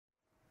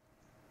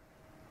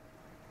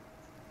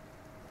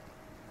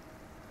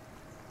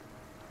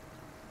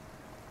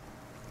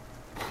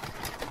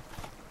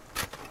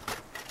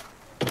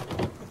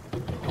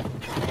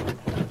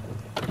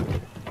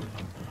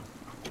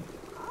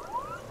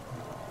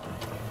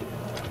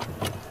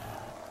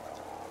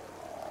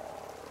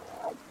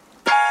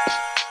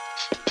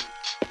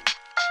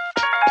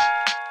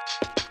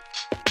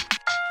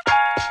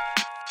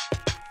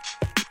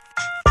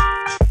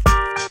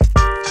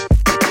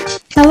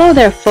Hello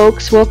there,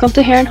 folks. Welcome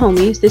to Hair and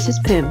Homies. This is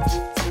Pim.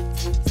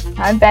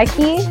 I'm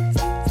Becky.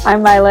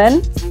 I'm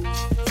Mylin.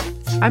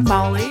 I'm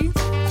Molly.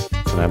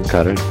 And I'm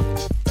Karan.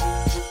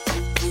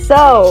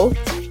 So,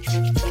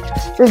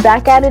 we're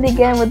back at it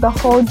again with the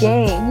whole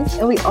gang.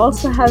 And we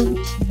also have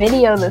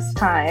video this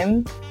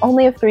time.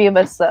 Only of 3 of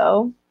us,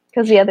 though.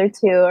 Because the other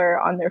 2 are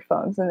on their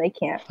phones and they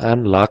can't.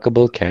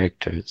 Unlockable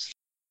characters.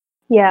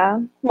 Yeah.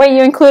 Wait,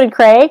 you included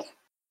Craig?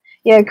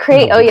 Yeah,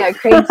 Craig. Oh, yeah,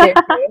 Craig's here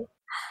too.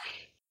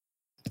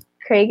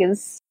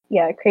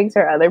 Craig's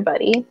our other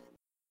buddy.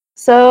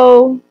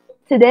 So,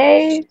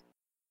 today,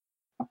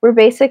 we're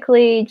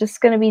basically just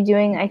going to be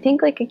doing, I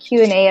think, like a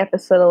Q&A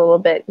episode a little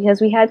bit.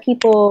 Because we had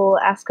people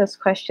ask us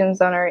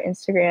questions on our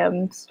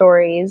Instagram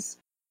stories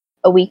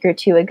a week or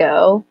 2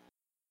 ago.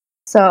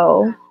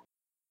 So,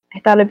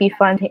 I thought it'd be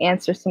fun to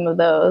answer some of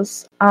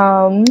those.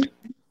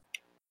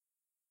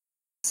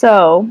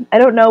 So, I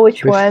don't know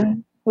which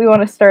one we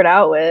want to start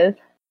out with.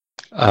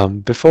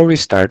 Before we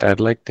start,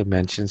 I'd like to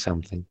mention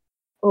something.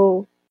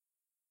 Oh.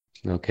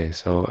 Okay,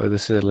 so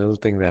this is a little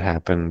thing that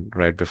happened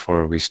right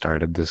before we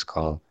started this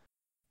call.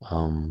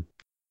 I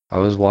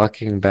was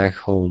walking back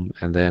home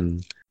and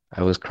then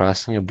I was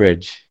crossing a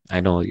bridge. I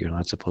know you're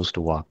not supposed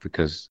to walk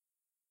because,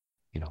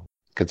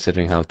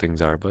 considering how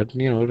things are, but,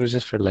 it was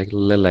just for like a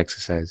little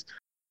exercise.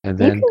 And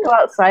then, you can go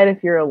outside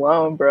if you're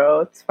alone,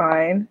 bro. It's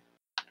fine.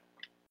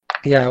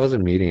 Yeah, I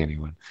wasn't meeting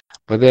anyone.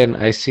 But then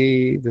I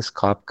see this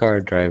cop car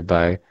drive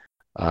by,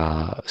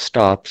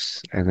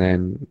 stops, and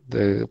then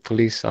the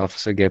police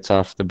officer gets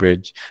off the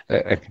bridge.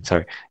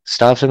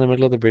 Stops in the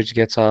middle of the bridge,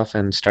 gets off,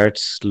 and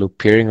starts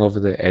peering over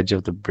the edge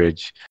of the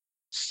bridge.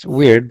 It's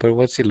weird, but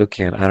what's he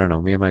looking at? I don't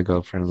know. Me and my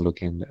girlfriend are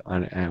looking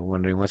and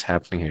wondering what's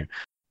happening here.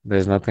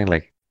 There's nothing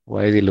like,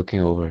 why is he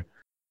looking over?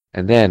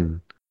 And then,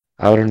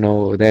 I don't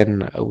know,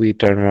 then we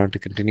turn around to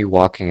continue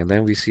walking, and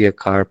then we see a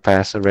car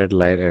pass a red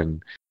light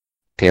and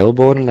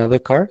tailbone another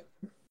car.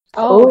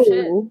 Oh,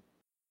 shit.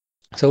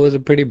 So it was a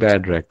pretty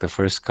bad wreck. The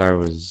first car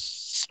was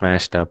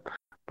smashed up,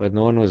 but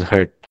no one was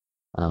hurt.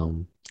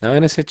 Now,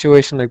 in a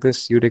situation like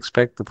this, you'd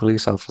expect the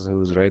police officer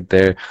who's right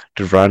there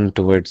to run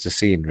towards the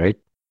scene, right?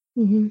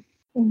 Mm-hmm.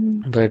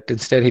 Mm-hmm. But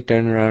instead, he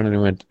turned around and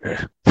he went,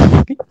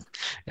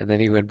 and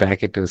then he went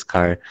back into his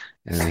car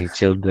and he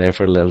chilled there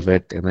for a little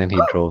bit, and then he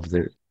drove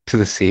to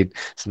the scene.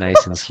 It's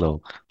nice and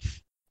slow.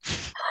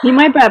 He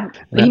might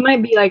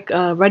be like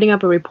writing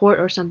up a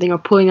report or something, or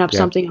pulling up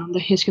something on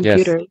his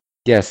computer.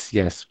 Yes.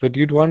 But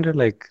you'd wonder,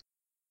 like,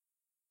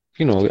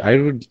 I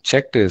would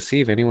check to see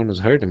if anyone was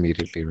hurt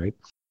immediately, right?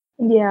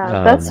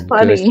 Yeah, that's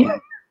funny.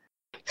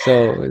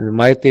 So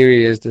my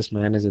theory is this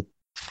man is a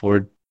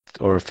 4th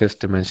or 5th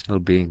dimensional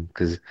being,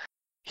 because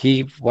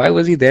why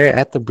was he there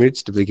at the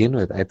bridge to begin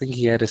with? I think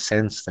he had a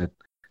sense that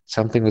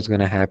something was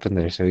going to happen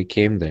there, so he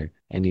came there,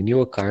 and he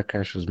knew a car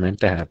crash was meant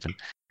to happen,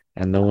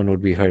 and no one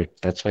would be hurt.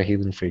 That's why he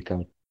didn't freak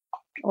out.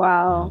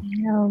 Wow.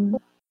 You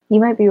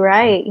might be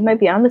right. You might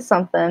be onto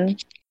something.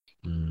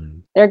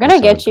 They're going to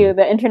get you,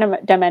 the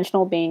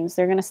interdimensional beings.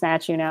 They're going to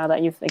snatch you now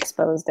that you've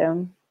exposed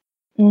them.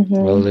 Mm-hmm.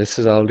 Well, this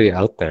is already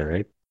out there,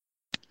 right?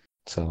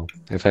 So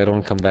if I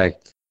don't come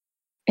back...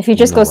 If you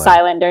just go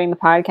silent during the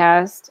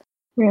podcast...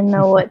 We're going to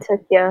know what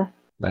took you.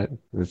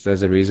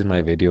 There's a reason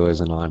my video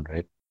isn't on,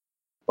 right?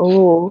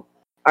 Ooh.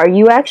 Are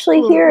you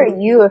actually here, or are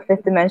you a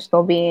 5th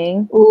dimensional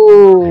being?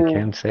 Ooh. I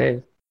can't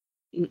say.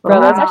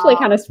 Bro, that's actually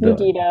kind of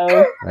spooky,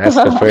 though. That's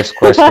the first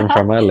question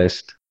from my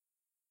list.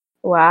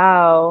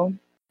 Wow.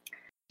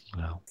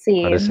 Wow.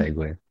 See. What a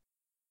segue.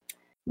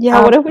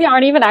 Yeah, what if we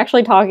aren't even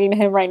actually talking to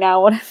him right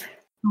now? What if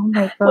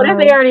What if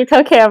they already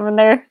took him and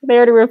they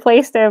already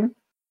replaced him?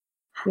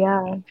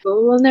 Yeah.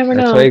 Well, we'll never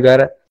know.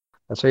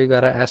 That's why you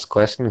gotta ask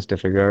questions to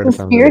figure out if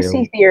I'm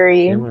Conspiracy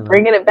theory.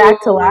 Bringing it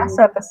back to last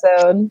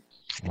episode.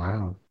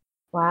 Wow.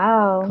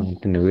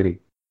 Continuity.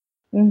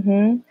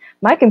 Mm-hmm.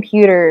 My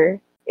computer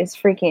is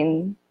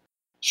freaking...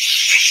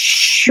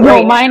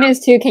 No, mine is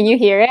too. Can you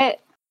hear it?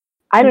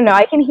 I don't know.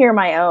 I can hear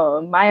my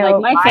own.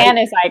 My fan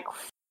is like...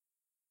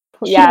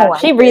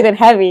 She breathing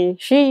heavy.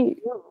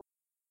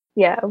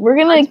 Yeah, we're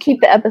gonna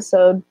keep the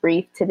episode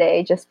brief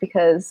today just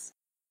because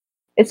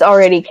it's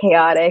already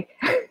chaotic.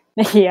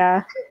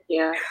 Yeah.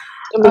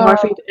 It'll be hard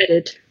for you to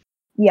edit.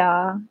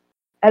 Yeah.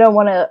 I don't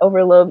want to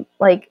overload,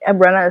 I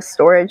run out of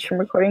storage from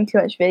recording too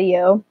much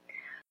video.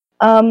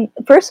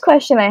 First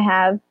question I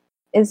have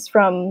is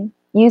from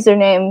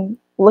username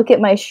Look at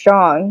My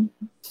Strong,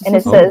 and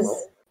it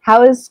says,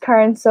 "How is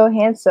Karan so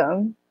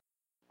handsome?"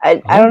 I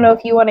don't know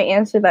if you want to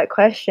answer that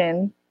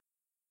question,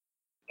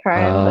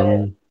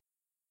 Karan,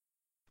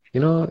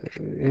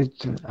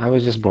 I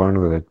was just born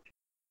with it.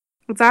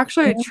 It's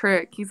actually a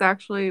trick. He's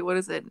actually, what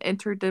is it, an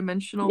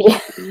interdimensional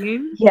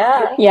being?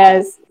 Yeah.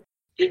 Yes.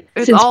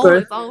 It's all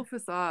a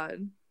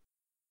facade.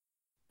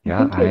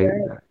 Yeah,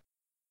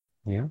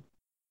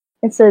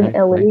 It's an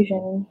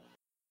illusion.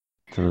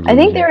 I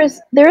think there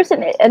was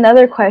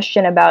another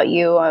question about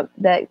you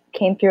that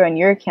came through on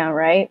your account,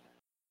 right?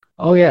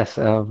 Oh yes,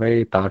 a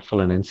very thoughtful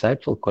and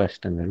insightful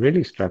question that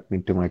really struck me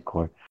to my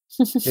core.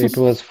 It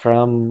was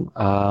from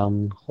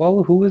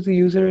who was the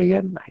user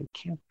again?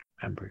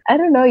 remember. I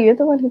don't know. You're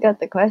the one who got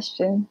the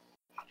question.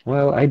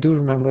 Well, I do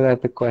remember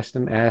that the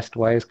question asked,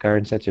 "Why is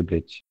Karen such a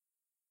bitch?"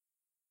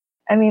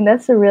 I mean,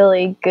 that's a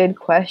really good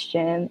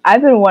question.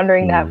 I've been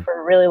wondering that for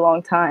a really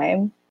long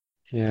time.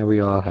 Yeah,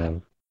 we all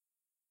have.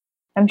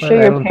 I'm But sure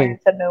I your don't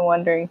parents have been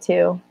wondering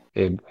too.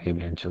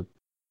 Amen.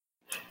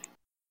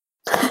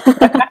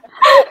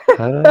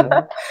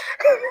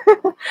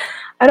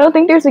 I don't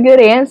think there's a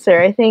good answer.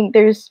 I think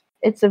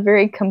it's a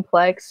very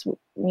complex,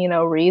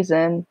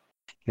 reason.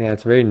 Yeah,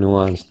 it's very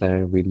nuanced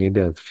there. We need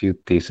a few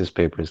thesis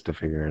papers to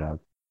figure it out.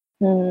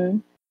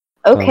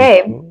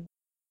 Okay.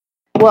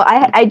 Well,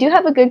 I do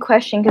have a good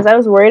question because I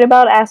was worried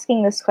about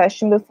asking this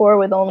question before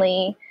with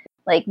only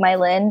like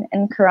Mylin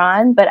and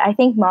Karan, but I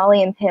think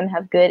Molly and Pim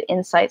have good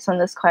insights on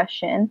this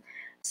question.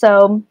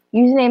 So,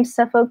 username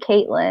Suffo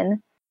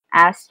Caitlin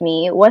asked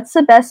me, "What's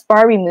the best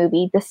Barbie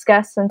movie?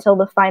 Discuss until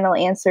the final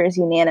answer is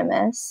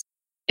unanimous."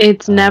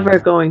 It's never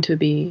going to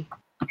be.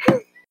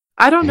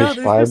 I don't know. It's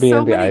There's just Barbie so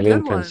and the many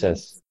Island good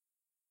Princess. ones.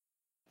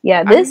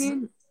 Yeah, I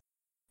mean,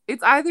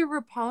 it's either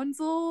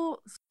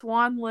Rapunzel,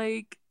 Swan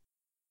Lake,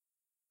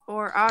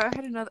 or I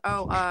had another.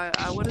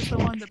 What is the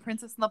one? The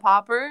Princess and the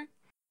Pauper.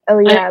 Oh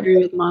yeah, I agree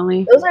with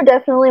Molly. Those are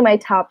definitely my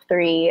top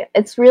 3.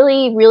 It's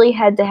really, really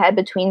head to head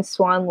between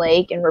Swan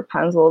Lake and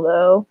Rapunzel,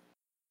 though.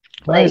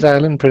 Why is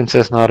Island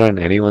Princess not on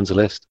anyone's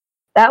list?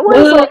 That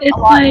one's a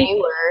lot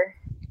newer.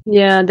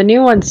 Yeah, the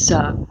new ones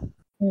suck.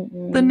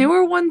 The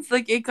newer ones,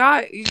 they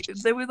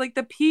were like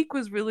the peak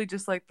was really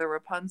just like the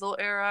Rapunzel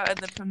era, and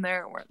then from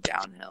there it went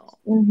downhill.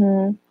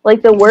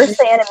 Like the worse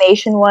the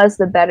animation was,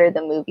 the better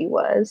the movie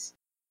was.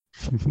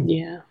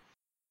 Yeah.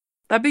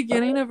 That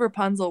beginning of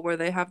Rapunzel where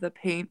they have the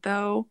paint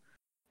though,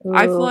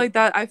 I feel like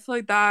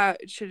that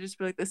should just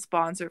be like the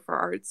sponsor for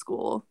art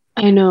school.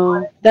 I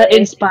know. That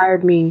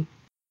inspired me.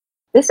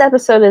 This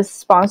episode is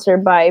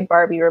sponsored by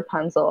Barbie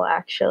Rapunzel,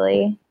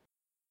 actually.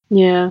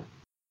 Yeah.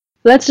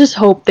 Let's just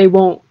hope they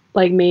won't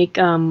like make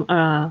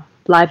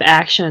live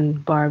action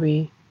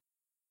Barbie.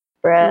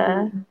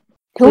 Bruh.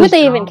 Who would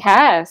they even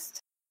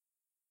cast?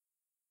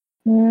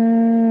 I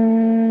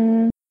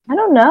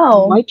don't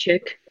know. White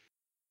chick.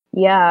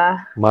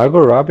 Yeah.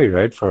 Margot Robbie,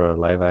 right, for a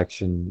live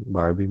action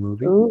Barbie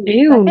movie?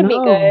 Ew, that could be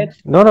good.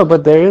 No,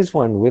 but there is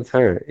one with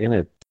her in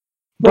it.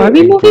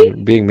 Barbie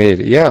movie? Being made,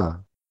 yeah.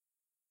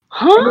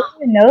 Huh? I didn't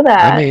even know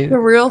that. I mean, the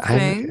real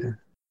thing.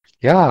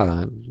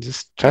 Yeah,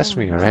 just trust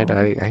me, all right?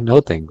 I know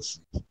things.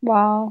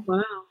 Wow.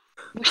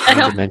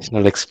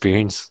 Dimensional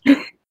experience.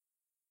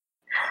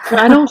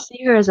 I don't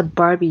see her as a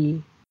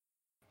Barbie.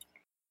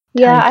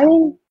 Yeah, I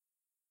mean,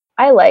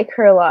 I like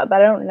her a lot,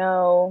 but I don't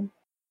know.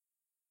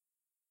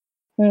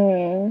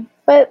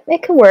 But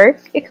it could work.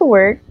 It could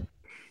work.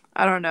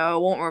 I don't know.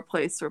 It won't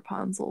replace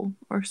Rapunzel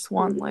or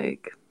Swan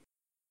Lake.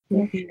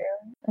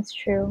 That's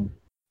true.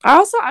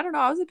 I don't know.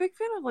 I was a big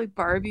fan of like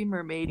Barbie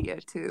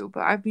Mermaidia too,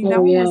 but I mean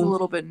that one was a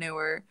little bit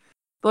newer.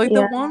 But like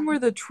the one where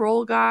the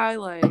troll guy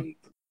like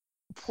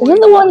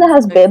isn't the one that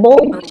has Bibble?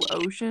 The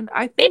ocean,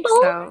 I think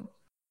so.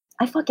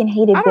 I fucking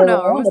hated Bibble. I don't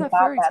know. Or was that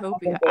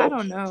Fairytopia? I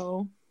don't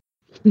know.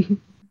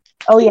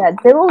 Oh yeah,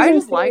 Bibble's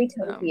in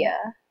Fairytopia.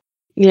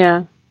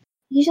 Yeah.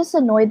 He just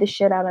annoyed the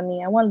shit out of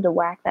me. I wanted to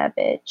whack that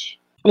bitch.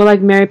 Or like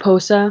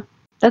Mariposa.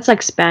 That's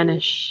like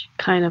Spanish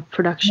kind of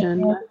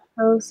production.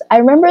 I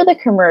remember the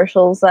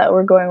commercials that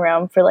were going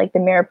around for like the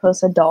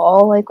Mariposa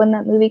doll, like when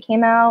that movie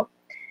came out.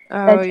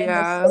 Oh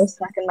yeah, was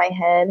so stuck in my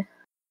head.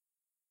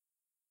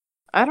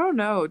 I don't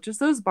know. Just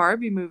those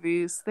Barbie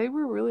movies, they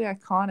were really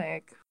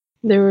iconic.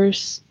 They were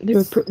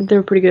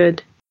pretty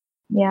good.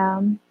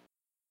 Yeah.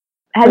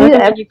 Have you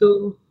ever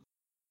go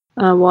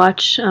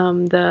watch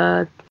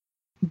the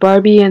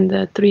Barbie and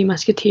the Three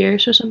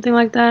Musketeers or something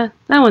like that?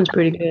 That one's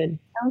pretty good.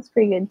 That one's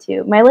pretty good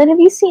too. Mylin, have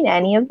you seen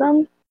any of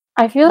them?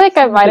 I feel like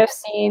I might have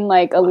seen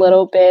like a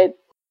little bit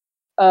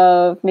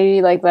of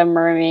maybe like the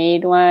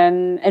mermaid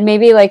one and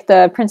maybe like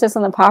the Princess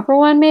and the Pauper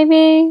one,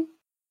 maybe.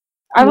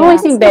 I've only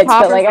seen bits,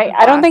 but like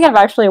I don't think I've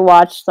actually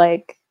watched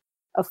like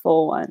a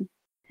full one.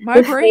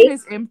 My brain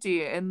is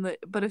empty,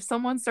 but if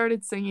someone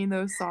started singing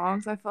those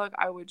songs, I feel like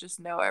I would just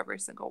know every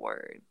single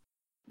word.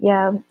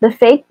 Yeah, the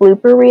fake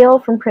blooper reel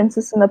from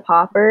Princess and the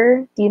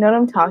Pauper. Do you know what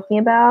I'm talking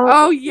about?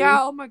 Oh yeah!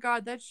 Oh my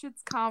god, that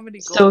shit's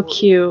comedy gold. So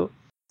cute.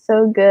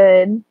 So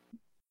good.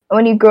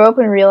 When you grow up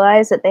and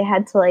realize that they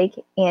had to like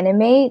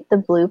animate the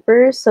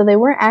bloopers, so they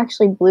weren't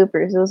actually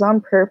bloopers. It was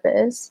on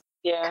purpose.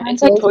 Yeah,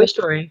 it's like Toy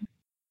Story.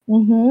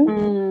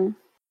 Mm-hmm.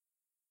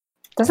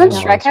 Doesn't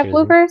Shrek have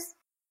bloopers?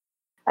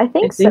 I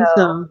think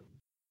so.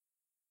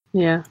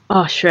 Yeah.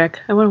 Oh, Shrek.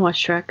 I want to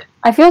watch Shrek.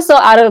 I feel so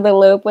out of the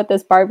loop with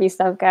this Barbie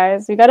stuff,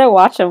 guys. We gotta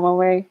watch them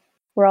when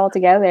we're all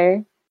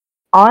together.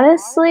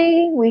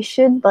 Honestly, we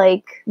should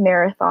like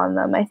marathon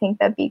them. I think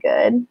that'd be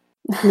good.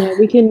 Yeah,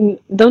 we can.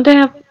 Don't they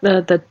have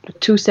the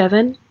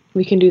 2-7?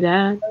 We can do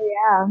that. Oh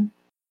yeah.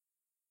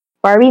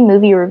 Barbie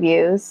movie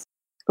reviews.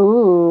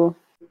 Ooh.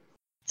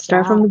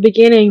 Start from the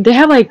beginning. They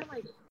have like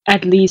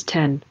at least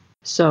 10.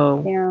 So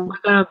we're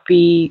gonna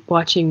be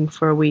watching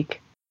for a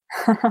week.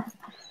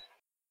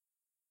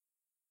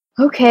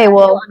 Okay,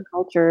 well,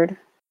 uncultured.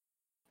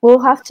 We'll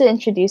have to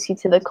introduce you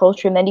to the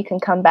culture, and then you can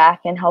come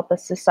back and help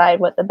us decide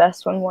what the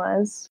best one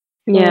was.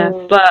 Yeah,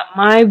 but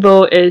my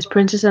vote is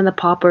Princess and the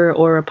Pauper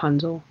or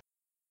Rapunzel.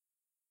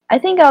 I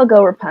think I'll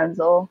go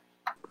Rapunzel.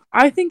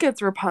 I think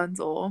it's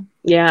Rapunzel.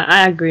 Yeah,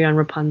 I agree on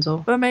Rapunzel.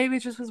 But maybe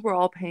it's just because we're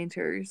all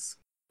painters.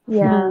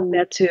 Yeah.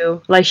 That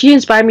too. Like, she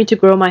inspired me to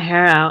grow my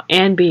hair out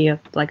and be a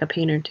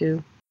painter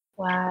too.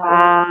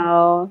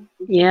 Wow.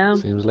 Yeah.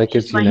 Seems like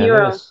it's my hero.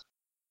 unanimous.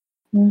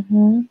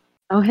 Mm-hmm.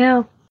 Oh,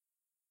 hell.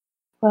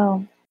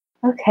 Well,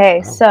 okay,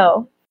 Wow.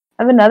 so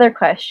I have another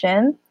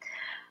question.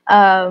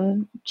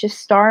 Joe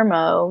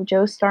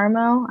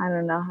Starmo, I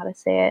don't know how to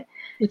say it.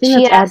 I think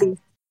She that's asked- Abby.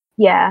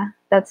 Yeah,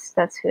 that's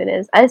who it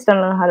is. I just don't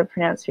know how to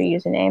pronounce her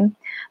username.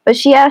 But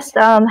she asked,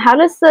 how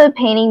does the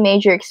painting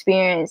major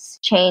experience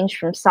change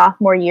from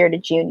sophomore year to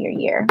junior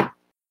year?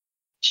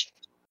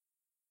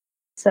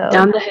 So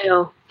Down the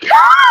hill.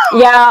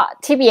 Yeah,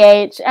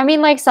 TBH. I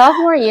mean, like,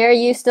 sophomore year,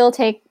 you still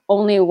take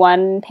only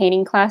one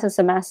painting class a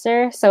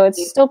semester, so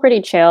it's still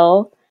pretty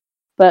chill.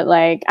 But,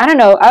 like, I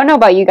don't know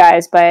about you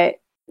guys, but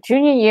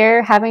junior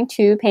year, having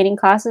 2 painting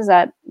classes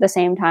at the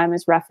same time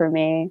is rough for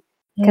me.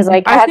 Because,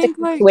 like, I had to think,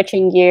 keep like-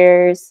 switching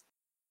gears.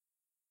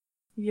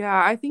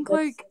 Yeah, I think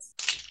like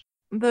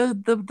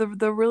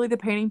the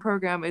painting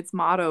program, its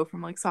motto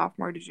from like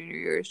sophomore to junior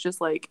year is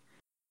just like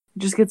it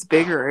just gets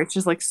bigger. It's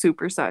just like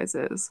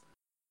supersizes.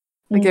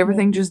 Like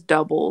everything just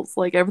doubles.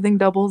 Like everything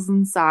doubles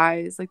in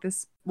size. Like the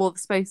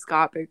space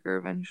got bigger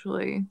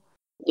eventually.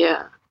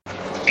 Yeah.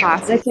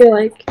 Classes I feel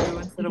like grew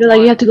instead of you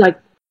one. have to like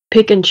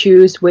pick and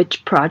choose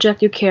which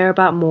project you care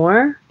about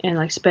more and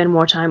like spend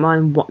more time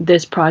on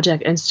this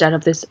project instead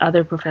of this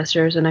other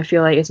professors, and I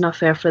feel like it's not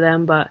fair for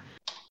them, but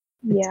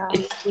yeah,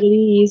 it's what it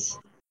is.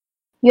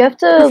 you have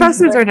to.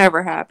 Professors are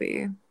never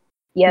happy.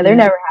 Yeah, they're Yeah.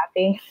 never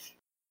happy.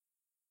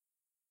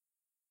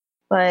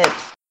 But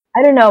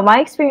I don't know. My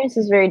experience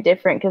is very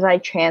different because I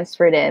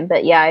transferred in.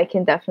 But yeah, I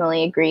can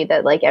definitely agree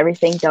that like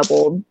everything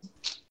doubled,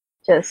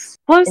 just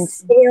in Plus,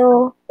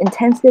 scale,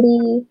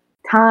 intensity,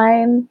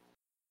 time.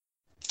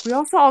 we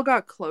also all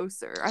got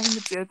closer. I think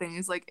that's the other thing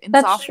is like in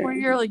That's sophomore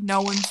true. year, like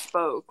no one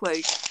spoke.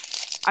 Like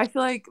I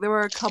feel like there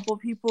were a couple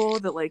people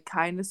that like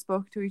kind of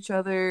spoke to each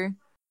other,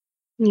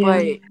 Yeah.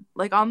 but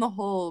like on the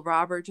whole,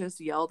 Robert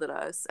just yelled at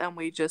us, and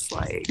we just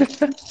like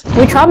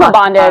We trauma had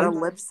bonded.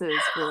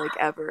 ellipses for like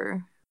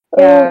ever.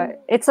 Yeah,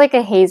 it's like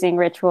a hazing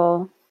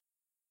ritual.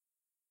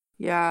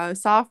 Yeah,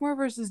 sophomore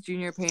versus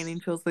junior painting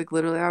feels like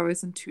literally I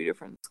was in 2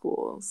 different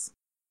schools.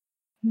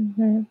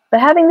 Mm-hmm. But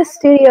having the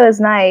studio is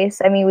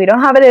nice. I mean, we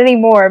don't have it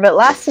anymore, but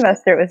last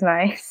semester it was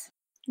nice.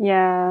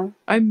 Yeah.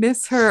 I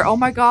miss her. Oh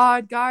my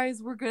god,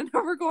 guys, we're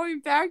going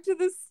back to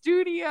the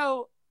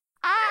studio.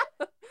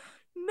 Ah,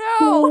 no.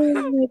 Oh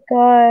my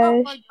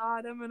Oh gosh. my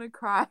god, I'm gonna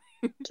cry.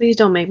 Please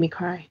don't make me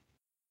cry.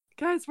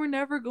 Guys, we're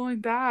never going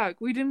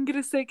back. We didn't get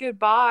to say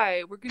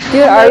goodbye. We're gonna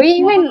Dude, are we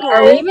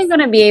even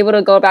gonna be able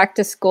to go back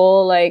to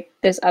school like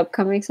this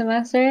upcoming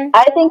semester?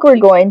 I think we're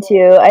going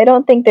to. I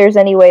don't think there's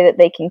any way that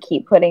they can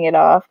keep putting it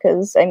off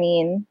because, I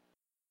mean,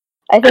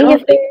 I I think don't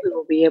if think we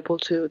will be able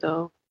to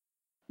though.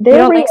 You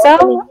don't think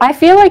so? I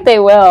feel like they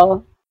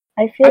will.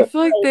 I I feel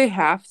feel like they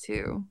have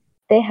to.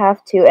 they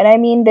have to. And I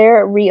mean,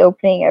 they're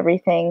reopening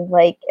everything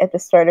like at the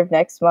start of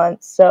next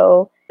month.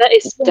 So That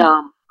is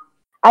dumb.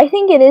 I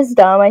think it is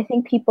dumb. I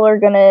think people are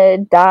gonna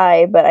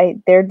die, but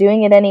they're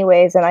doing it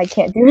anyways, and I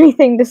can't do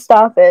anything to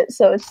stop it.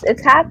 So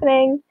it's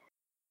happening.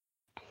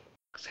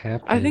 What's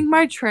happening? I think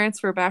my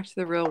transfer back to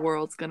the real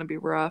world's gonna be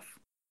rough.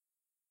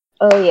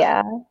 Oh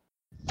yeah.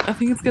 I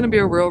think it's gonna be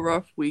a real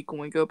rough week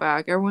when we go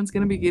back. Everyone's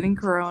gonna be getting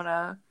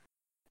corona.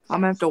 I'm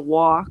gonna have to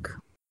walk.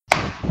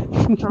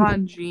 Put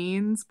on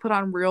jeans. Put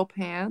on real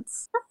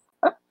pants.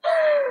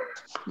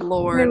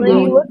 Lord, Really, I'm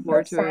you looking look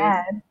forward so to it.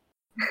 sad.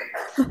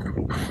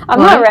 I'm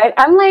not ready.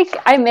 I'm like,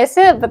 I miss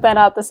it, but then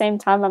at the same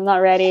time, I'm not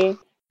ready.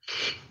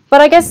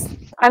 But I guess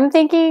I'm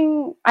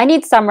thinking I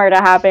need summer to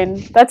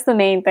happen. That's the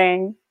main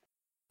thing.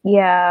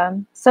 Yeah,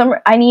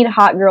 summer. I need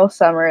hot girl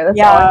summer. That's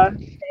all I can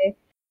say.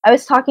 I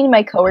was talking to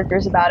my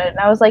coworkers about it, and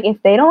I was like,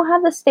 if they don't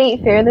have the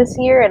state fair this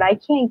year, and I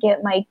can't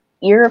get my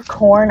ear of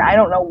corn, I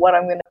don't know what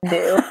I'm gonna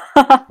do.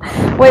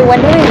 Wait,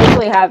 when do they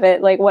usually have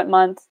it? Like what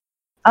month?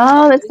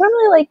 It's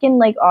normally like in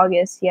like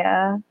August,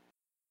 yeah.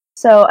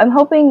 So I'm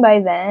hoping by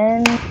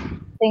then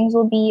things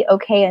will be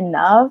okay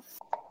enough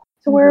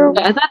to where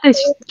I thought they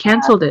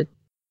canceled it.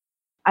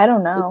 I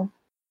don't know.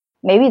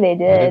 Maybe they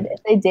did. If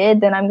they did,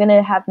 then I'm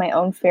gonna have my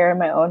own fair in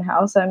my own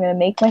house. I'm gonna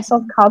make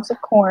myself cobs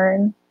of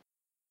corn.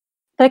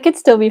 That could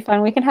still be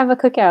fun. We can have a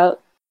cookout.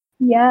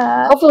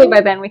 Yeah. Hopefully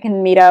by then we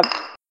can meet up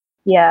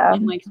Yeah.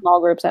 in like small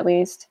groups at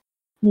least.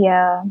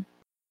 Yeah.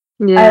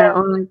 Yeah,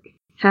 or like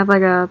have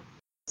like a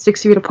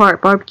 6 feet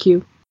apart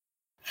barbecue.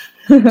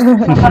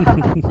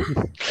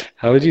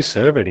 How would you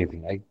serve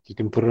anything? Like you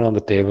can put it on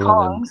the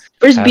table and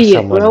Frisbee it,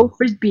 someone- bro.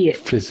 Frisbee it.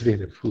 then frisbee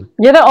the food.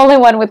 You're the only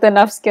one with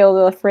enough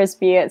skill to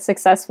frisbee it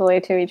successfully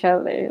to each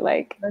other.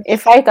 Like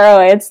if I throw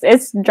it,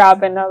 it's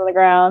dropping on the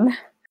ground.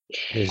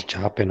 Just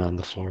chopping on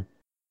the floor.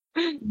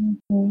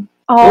 Mhm.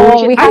 Oh,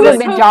 should we do haven't it.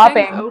 been hope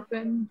dropping. things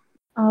open.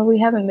 Oh, we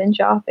haven't been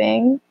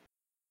shopping.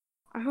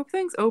 I hope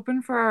things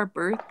open for our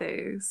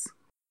birthdays.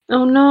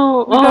 Oh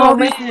no! We got all Oh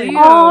these man!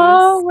 Leos.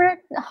 Oh, we're.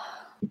 Oh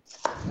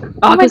my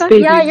August god!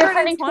 baby. Yeah, you're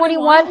Turning turning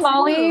 21,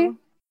 Molly. too.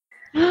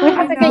 We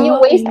have to I get you know.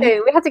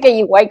 wasted. We have to get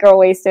you white girl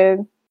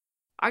wasted.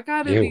 I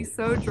gotta Ew. be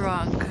so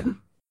drunk.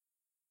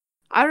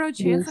 I don't know.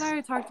 Chance and Yes.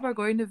 I talked about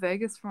going to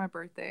Vegas for my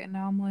birthday, and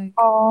now I'm like,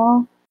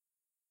 Aw.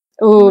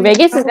 Ooh, Wait,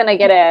 Vegas is no. gonna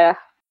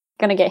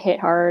get hit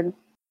hard.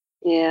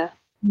 Yeah.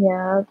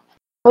 Yeah.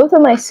 Both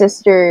of my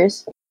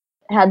sisters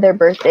had their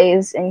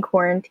birthdays in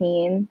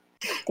quarantine.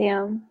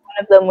 Damn. One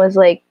of them was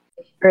like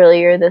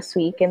earlier this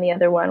week, and the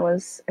other one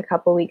was a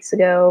couple weeks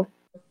ago.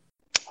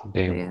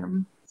 Damn.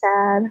 damn.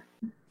 Sad.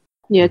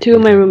 Yeah, two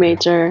of my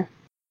roommates are.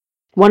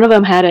 One of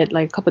them had it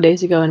like a couple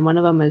days ago, and one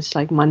of them is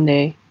like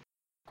Monday.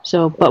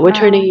 So, but we're Wow.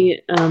 turning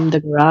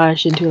the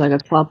garage into like a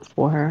club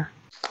for her.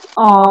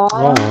 Aww.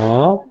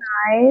 Aww.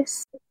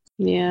 Nice.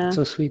 Yeah,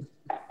 So sweet.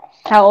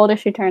 How old is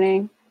she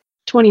turning?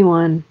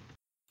 21.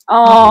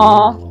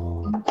 Aww.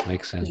 Oh,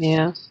 makes sense.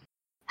 Yeah.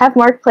 Have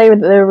Mark play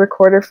with the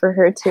recorder for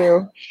her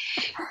too.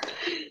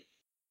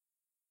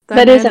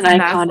 That is man's an a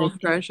national iconic.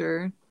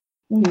 treasure.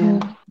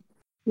 Mhm. Yeah.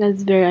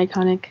 That's very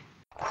iconic.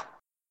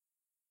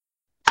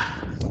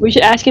 We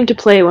should ask him to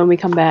play when we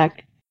come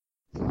back.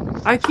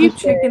 I keep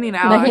chickening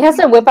out. No, he I has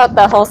keep- to whip out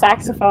the whole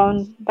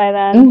saxophone by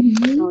then.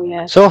 Mhm. Oh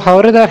yeah. So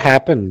how did that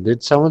happen?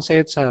 Did someone say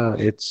it's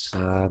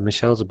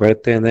Michelle's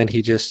birthday, and then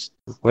he just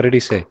what did he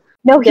say?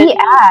 No, he Daniel.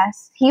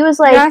 asked. He was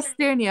like, Yes,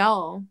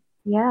 Danielle.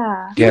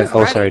 yeah. He Yeah. was Oh,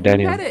 ready. sorry, He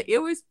Daniel. had it. It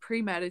was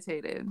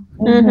premeditated.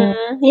 Mhm.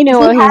 You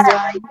know He what had he's it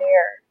doing. right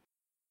there.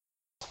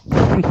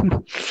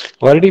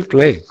 What did he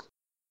play?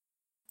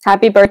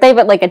 Happy birthday,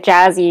 but like a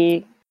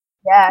jazzy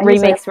Yeah. he's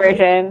remix like,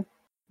 version.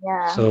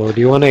 yeah. So,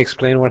 do you want to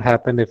explain what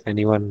happened if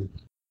anyone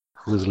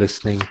who's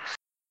listening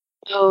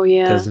Oh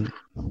yeah. doesn't?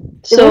 Did we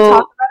So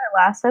talk about it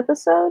last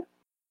episode?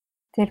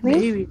 Did we?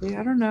 Maybe.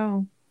 I don't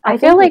know. I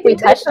feel like we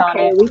did, but it's touched on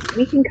okay. it.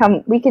 We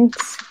can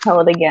tell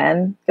it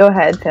again. Go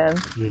ahead, Tim.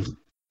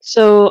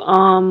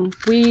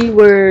 we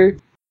were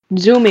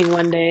zooming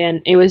one day,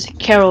 and it was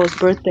Carol's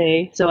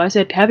birthday. So I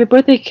said, "Happy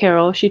birthday,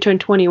 Carol!" She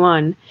turned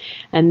 21,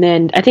 and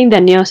then I think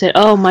Danielle said,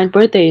 "Oh, my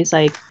birthday is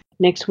like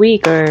next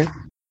week or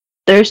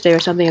Thursday or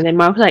something." And then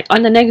Mark was like,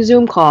 "On the next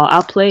Zoom call,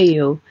 I'll play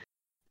you,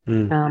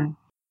 Mm.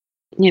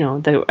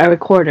 a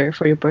recorder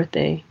for your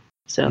birthday."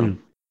 So, Mm.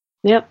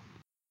 yep.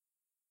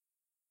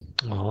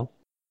 Oh,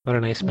 what a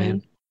nice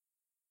man!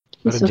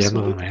 What He's a so gem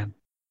of a sweet. man!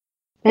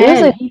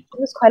 And It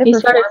was quite a he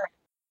started. performance.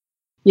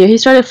 Yeah, he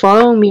started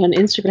following me on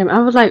Instagram. I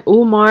was like,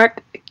 "Oh,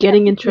 Mark,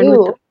 getting in trend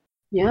with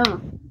You. the." Yeah.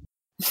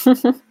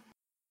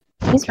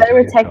 He's better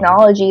with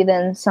technology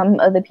than some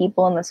of the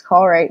people in this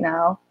call right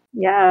now.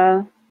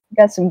 Yeah. We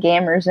got some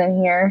gamers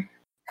in here.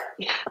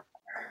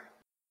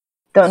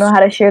 Don't know how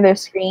to share their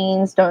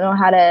screens. Don't know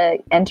how to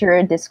enter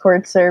a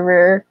Discord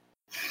server.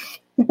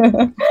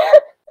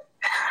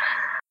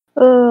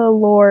 Oh,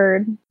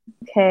 Lord.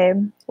 Okay.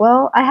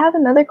 Well, I have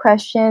another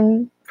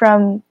question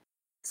from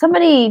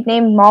somebody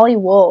named Molly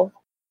Wolf.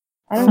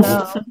 I don't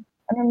know.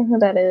 I don't know who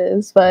that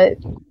is, but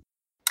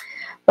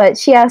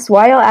she asked,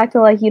 why y'all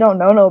acting like you don't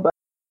know nobody?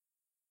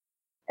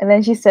 And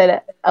then she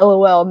said,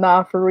 LOL,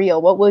 nah, for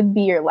real. What would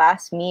be your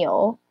last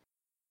meal?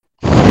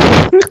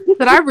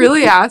 Did I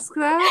really ask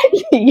that?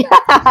 Yeah.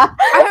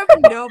 I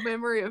have no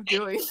memory of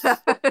doing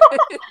that.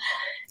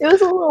 It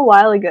was a little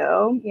while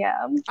ago.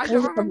 Yeah. I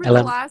don't remember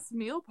the last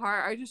meal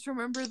part. I just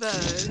remember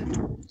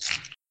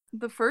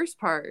the first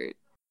part.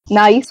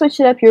 Nah, you switched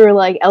it up. You were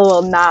like,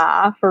 LOL,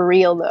 nah, for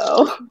real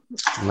though.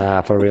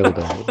 Nah, for real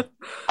though.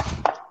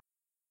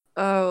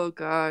 Oh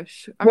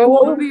gosh. I Well, mean,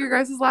 what what would be your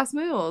guys' last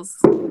meals?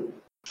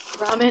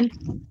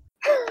 Ramen.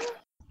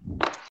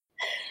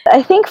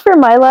 I think for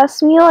my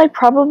last meal, I'd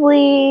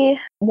probably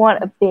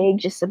want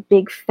just a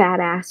big fat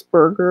ass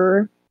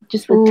burger,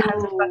 just with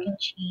tons of fucking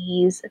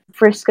cheese,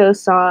 Frisco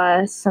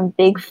sauce, some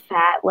big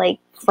fat like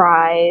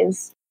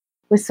fries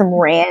with some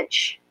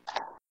ranch,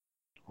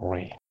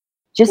 Right.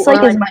 just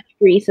like as much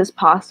grease as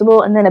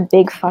possible, and then a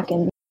big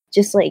fucking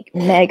just like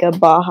mega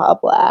Baja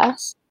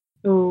Blast.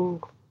 Oh.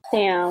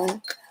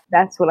 Damn.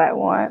 That's what I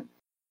want.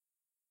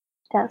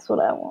 That's what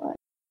I want.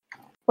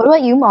 What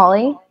about you,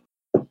 Molly?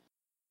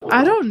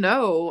 I don't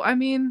know. I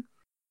mean,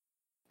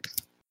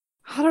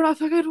 I don't know. I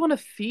feel like I'd want to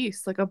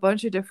feast like a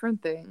bunch of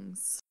different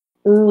things.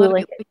 Ooh, Let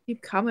like it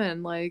keep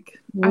coming. Like,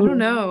 I don't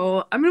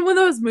know. I'm in one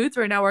of those moods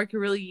right now where I could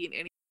really eat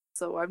anything.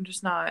 So I'm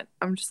just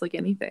like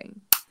anything.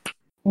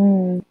 I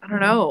don't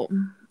know.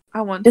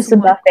 I want just a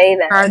some, like, buffet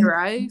then. fried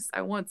rice.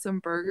 I want some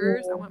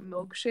burgers. I want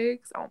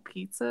milkshakes. I want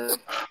pizza.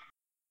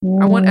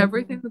 I want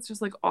everything that's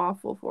just like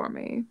awful for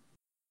me.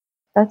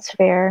 That's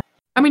fair.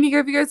 I mean,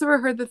 have you guys ever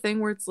heard the thing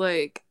where it's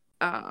like,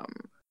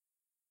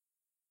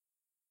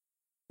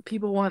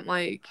 people want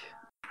like,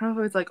 I don't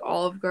know if it's like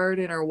Olive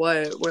Garden or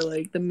what, where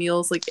like the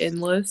meal's like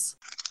endless.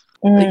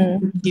 Like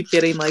you can keep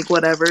getting like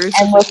whatever. So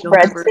Endless you'll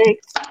never,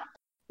 breadsticks.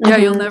 yeah,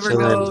 you'll never So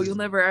go. then- You'll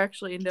never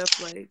actually end up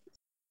like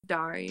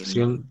dying.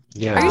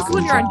 Yeah, I guess because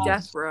when you're on zombies.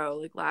 death row,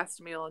 like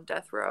last meal on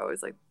death row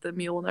is like the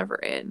meal will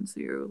never end, so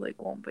you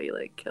like won't be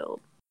like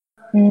killed.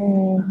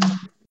 Mm.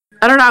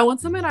 I don't know. I want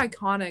something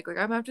iconic. Like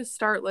I'm gonna have to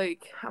start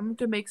like I'm gonna have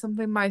to make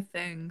something my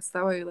thing. So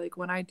that way, like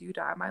when I do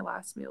die, my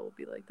last meal will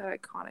be like that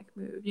iconic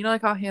move. You know,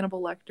 like how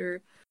Hannibal Lecter,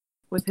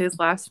 with his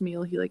last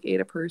meal, he like ate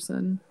a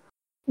person.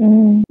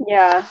 Mm.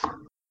 Yeah.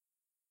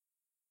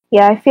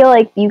 Yeah, I feel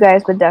like you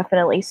guys would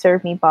definitely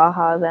serve me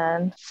Baja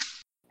then.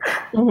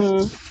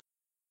 Mm-hmm.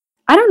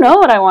 I don't know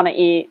what I want to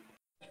eat.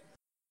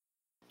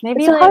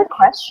 Maybe It's a like hard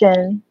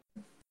question.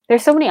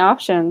 there's so many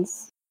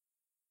options.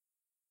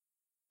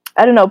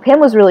 I don't know. Pam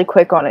was really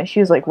quick on it. She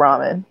was like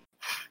ramen.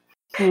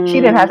 She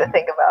didn't have to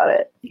think about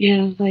it.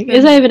 Yeah, like,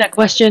 is that even a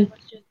question?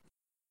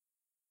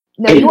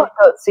 No, you want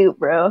goat soup,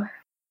 bro.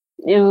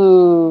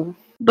 Ooh.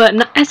 But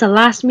not as a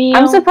last meal.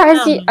 I'm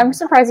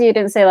surprised you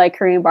didn't say like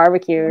Korean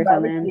barbecue or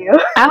something. Barbecue.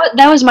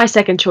 That was my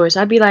second choice.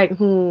 I'd be like, I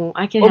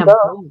can Well, have both.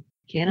 both.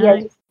 Can Yeah,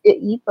 I? just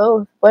eat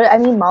both. But I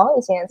mean,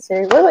 Molly's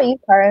answer. What about you,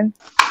 Karen?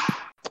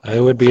 I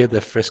would be at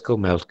the Frisco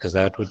melt because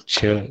that would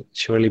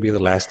surely be the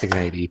last thing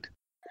I'd eat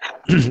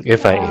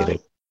if I ate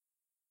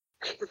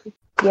it.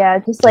 Yeah,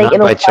 just like Not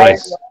it'll by fire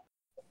choice.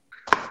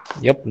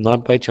 Yep,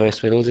 not by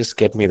choice, but it'll just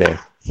get me there.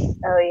 you.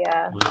 Oh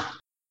yeah.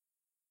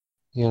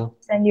 Yeah.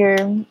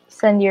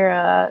 Send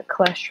your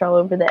cholesterol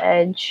over the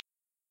edge.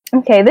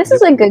 Okay, this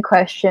is a good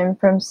question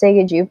from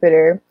Sega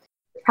Jupiter.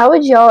 How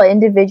would y'all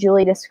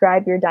individually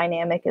describe your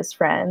dynamic as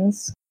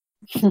friends?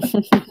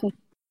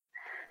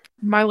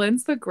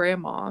 Mylin's the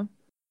grandma.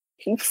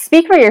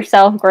 Speak for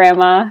yourself,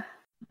 Grandma.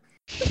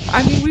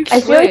 I mean, we've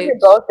I feel like you're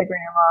switched. both the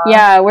grandma.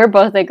 Yeah, we're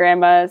both the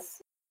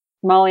grandmas.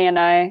 Molly and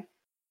I.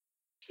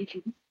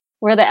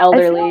 We're the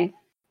elderly.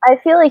 I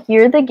feel like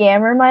you're the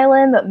gamer,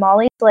 Mylin, but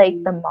Molly's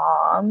like the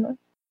mom.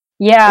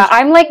 Yeah,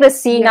 I'm like the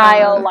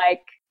senile,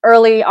 like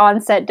early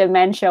onset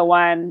dementia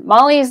one.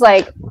 Molly's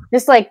like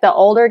just like the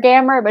older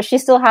gamer, but she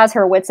still has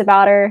her wits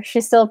about her.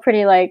 She's still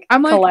pretty like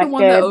I'm like collected. the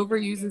one that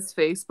overuses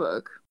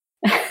Facebook.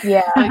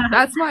 Yeah, Like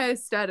that's my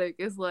aesthetic.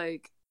 Is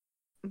like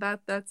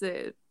that's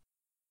it.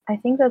 I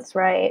think that's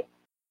right.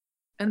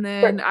 And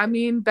then I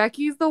mean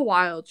Becky's the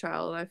wild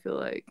child. I feel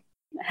like.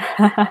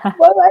 What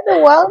about the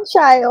wild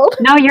child?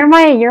 No, you're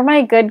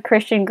my good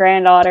Christian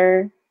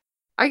granddaughter.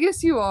 I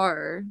guess you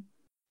are.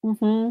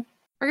 Mm-hmm.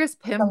 I guess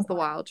Pim's the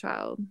wild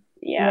child.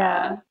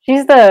 Yeah.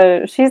 She's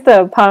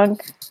the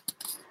punk.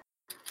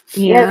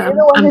 Yeah, you're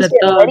the one who's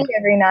getting litty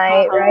every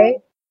night, right?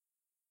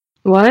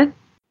 What?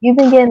 You've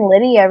been getting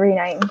litty every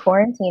night in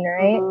quarantine,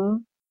 right?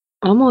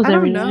 Mm-hmm. Almost I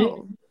every don't night.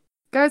 know.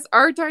 Guys,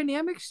 our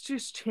dynamics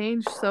just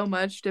change so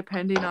much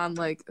depending on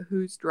like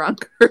who's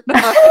drunk or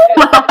not.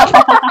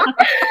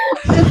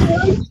 It's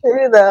really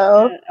true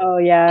though. Oh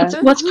yeah. What's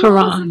Who else in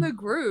Quran? the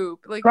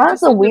group? Like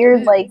Ron's it a just weird,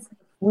 depends.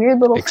 weird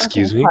little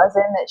Excuse fucking me?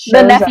 cousin that shows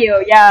The nephew,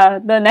 yeah.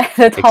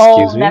 The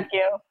tall Excuse me? nephew.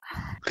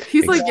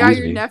 He's like, yeah, Excuse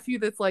your me. nephew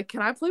that's like,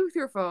 can I play with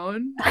your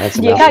phone? That's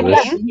You enough got of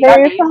this. games? You got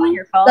Very games on funny.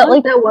 your phone? That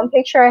like that one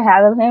picture I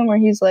have of him where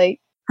he's like,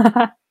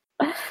 Yeah.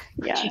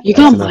 You That's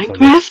got enough of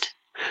Minecraft?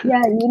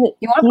 yeah, You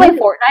want to play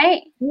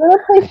Fortnite? You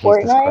want to play He's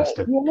Fortnite?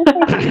 disgusting. You want to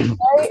play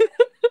Fortnite?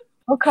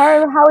 Well,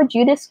 Cara, how would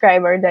you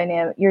describe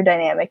your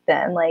dynamic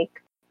then? Like,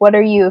 what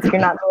are you if you're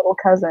not the little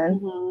cousin?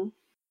 Mm-hmm.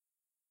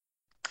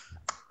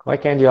 Why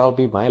can't you all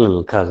be my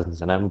little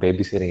cousins and I'm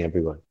babysitting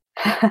everyone?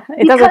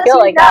 It doesn't Because feel you're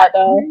like not- that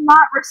though. You're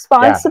not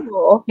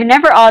responsible. You're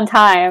never on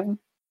time.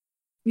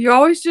 You're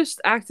always just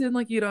acting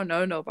like you don't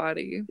know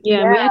nobody.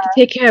 Yeah, we have to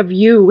take care of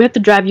you. We have to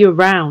drive you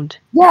around.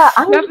 Yeah,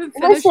 You haven't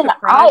finished listen. the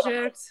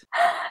project.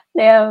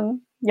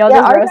 Damn. Y'all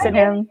Yeah, just our roasted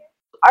him.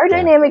 Our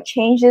dynamic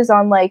changes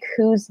on like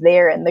who's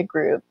there in the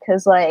group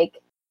because like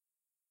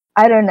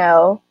I don't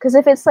know because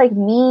if it's like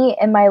me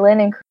and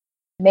Mylin and Chris,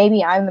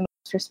 maybe I'm the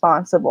most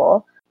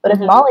responsible, but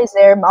Mhm. if Molly's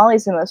there,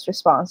 Molly's the most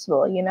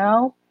responsible, you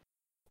know?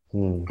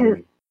 Hmm.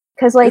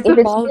 Because like It's if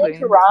it's me evolving. and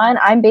Tehran,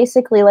 I'm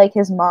basically like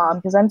his mom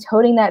because I'm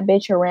toting that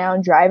bitch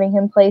around, driving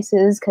him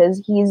places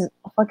because he's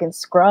a fucking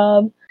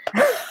scrub.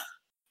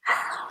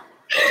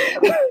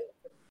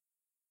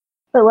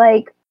 But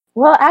like,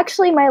 well,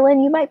 actually,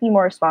 Mylin, you might be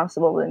more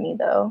responsible than me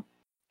though.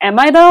 Am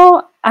I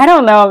though? I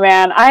don't know,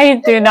 man. I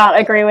do not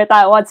agree with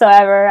that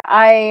whatsoever.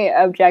 I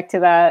object to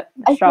that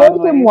I feel like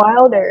strongly. I'm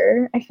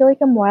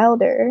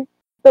wilder.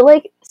 But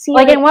like, see,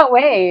 Like in what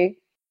way?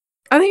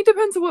 I think it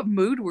depends on what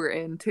mood we're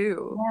in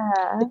too.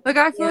 yeah, Like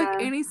I feel like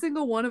Yeah. any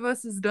single one of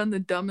us has done the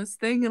dumbest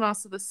thing and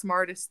also the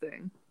smartest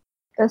thing.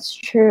 that's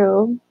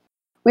true.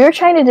 We were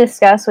trying to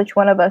discuss which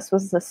one of us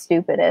was the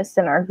stupidest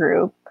in our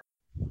group.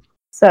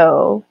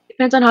 So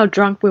Depends on how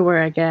drunk we were,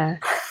 I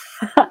guess.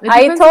 I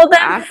depends told on the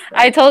them. aspect.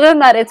 I told them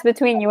that it's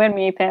between you and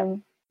me,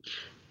 Pim.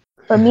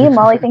 but me and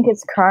Molly think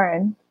it's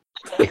Karan.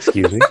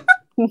 Excuse me?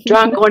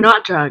 Drunk or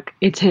not drunk,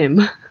 it's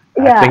him.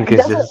 Yeah, think it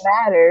it's doesn't just-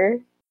 matter.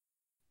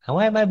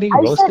 Why am I being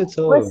I said- roasted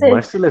so listen.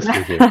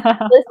 mercilessly here?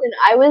 Listen,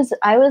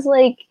 I was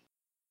like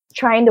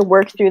trying to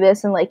work through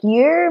this and like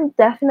you're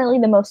definitely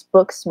the most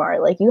book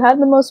smart. Like you have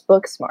the most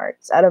book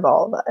smarts out of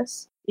all of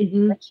us.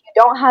 Mm-hmm. Like, you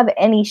don't have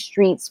any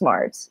street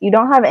smarts. You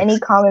don't have any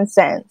common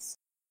sense.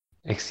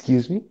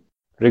 Excuse me?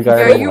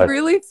 Regarding you what?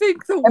 really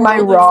think the Am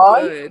I world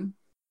wrong? is good?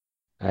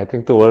 I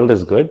think the world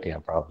is good. Yeah,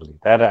 probably.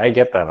 That I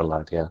get that a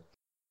lot. Yeah.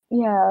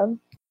 Yeah.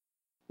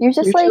 You're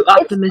just You're like too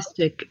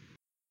optimistic.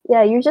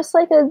 you're just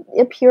like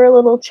a pure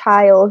little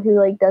child who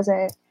like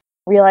doesn't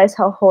realize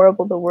how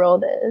horrible the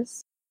world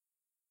is.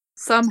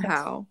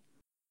 Somehow.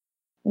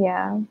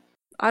 Yeah.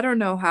 I don't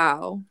know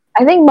how.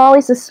 I think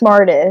Molly's the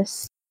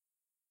smartest.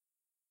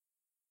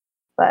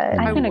 But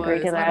I can agree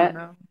to I that.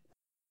 don't know.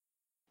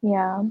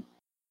 yeah.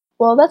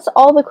 Well, that's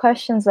all the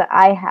questions that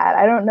I had.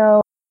 I don't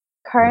know.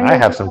 Karan, I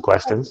have some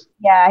questions.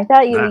 Yeah, I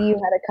thought you Ah. you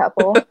had a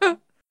couple.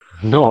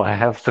 No, I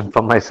have some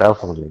for myself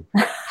only.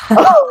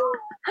 Oh,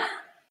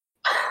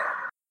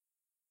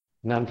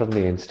 None from the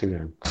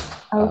Instagram.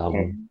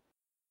 okay.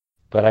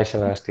 But I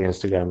shall ask the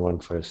Instagram one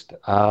first.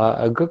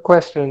 A good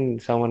question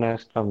someone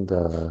asked from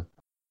the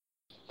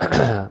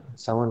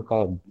someone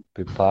called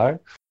Bipar.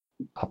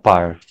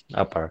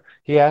 Apar.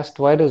 He asked,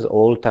 why does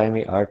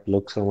old-timey art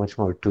look so much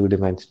more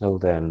two-dimensional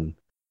than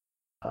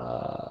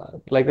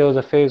like there was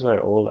a phase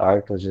where old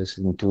art was just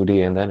in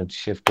 2D and then it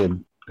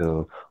shifted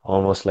to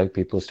almost like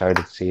people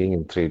started seeing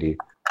in 3D.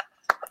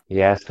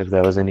 He asked if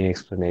there was any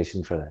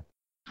explanation for that.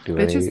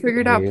 Bitches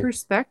figured out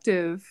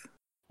perspective.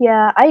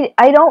 Yeah,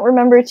 I don't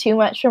remember too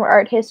much from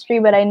art history,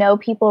 but I know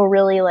people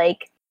really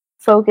like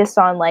focused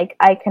on like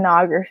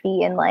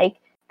iconography and like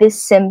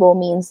this symbol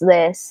means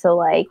this. So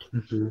like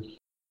Mhm.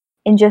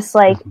 and just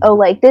like oh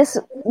like this,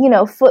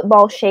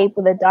 football shape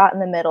with a dot in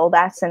the middle,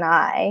 that's an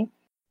eye.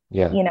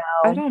 Yeah.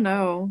 I don't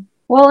know.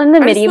 Well, in the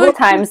I just feel medieval like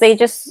times,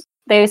 this-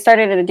 they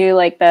started to do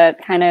like the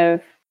kind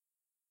of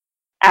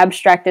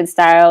abstracted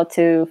style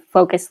to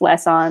focus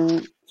less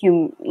on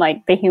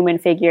like the human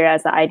figure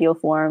as the ideal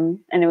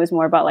form, and it was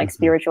more about like Mhm.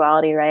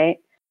 spirituality, right?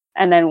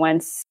 And then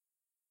once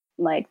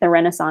like the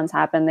Renaissance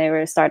happened, they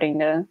were starting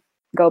to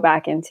go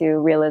back into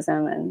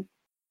realism and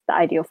the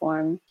ideal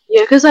form.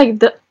 Yeah, because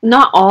like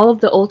not all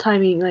of the old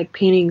timey like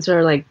paintings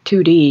are like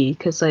 2D.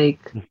 Because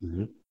like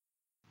Mhm.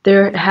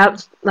 there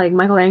have like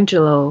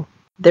Michelangelo.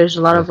 There's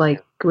a lot of Yes.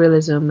 like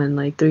realism and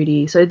like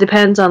 3D. So it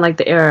depends on like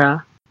the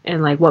era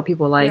and like what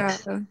people like.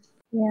 Yeah.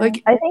 Yeah.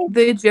 Like I think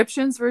the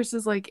Egyptians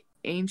versus like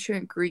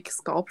ancient Greek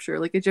sculpture.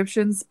 Like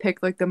Egyptians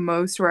picked like the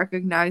most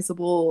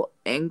recognizable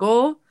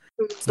angle.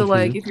 So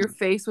like if your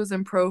face was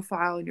in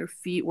profile and your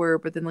feet were,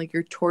 but then like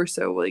your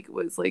torso like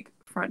was like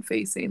front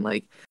facing,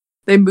 like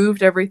they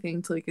moved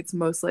everything to like its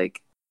most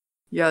like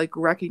like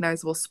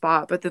recognizable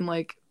spot. But then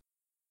like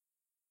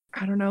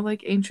I don't know,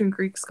 like ancient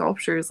Greek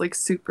sculpture is like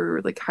super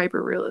like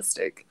hyper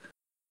realistic.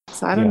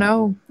 So I don't Yeah.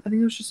 know. I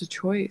think it was just a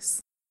choice.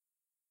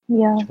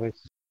 yeah.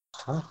 Choice.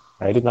 Huh?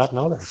 I did not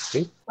know that.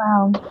 See?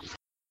 Wow.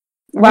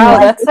 Wow, Yeah.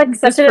 that's like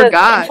such Just an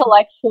forgot.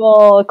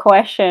 intellectual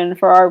question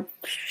for our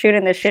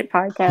shooting the shit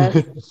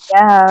podcast.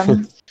 Yeah.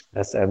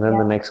 And then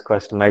the next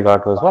question I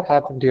got was, what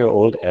happened to your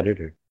old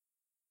editor?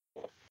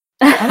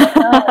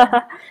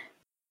 I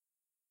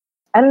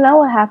don't know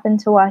what happened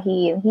to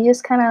Wahid. He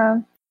just kind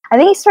of I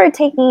think he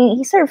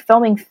started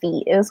filming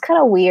feet. It was kind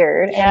of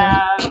weird.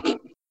 Yeah. And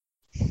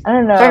I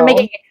don't know. Start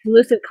making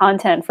exclusive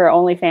content for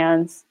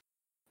OnlyFans.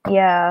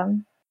 Yeah.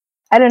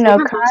 I don't know.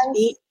 Remember those Khan's-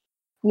 feet?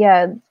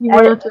 Yeah. You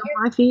want to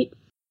film my feet?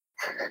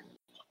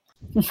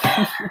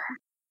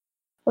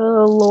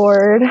 Oh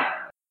Lord.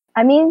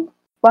 I mean,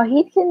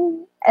 Wahid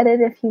can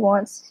edit if he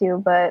wants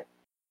to, but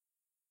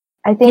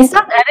I think He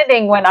stopped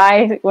editing when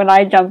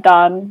I jumped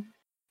on.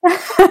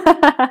 What's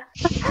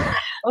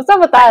up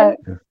with that?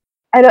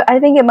 I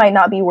think it might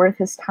not be worth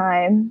his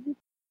time,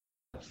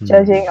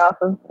 judging off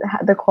of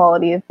the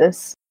quality of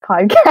this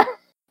podcast.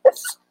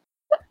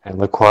 And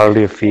the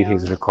quality of feed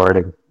he's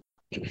recording.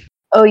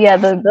 Oh yeah,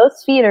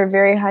 those feet are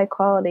very high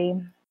quality.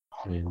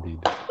 Indeed.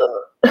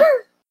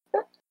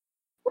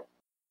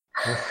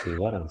 Let's see,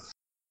 what else?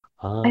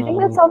 I think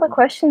that's all the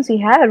questions we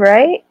had,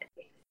 right?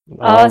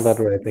 All that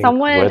were, I think,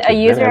 Someone, worth a it.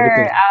 Then user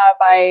everything-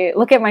 by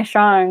Look at My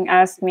Strong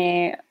asked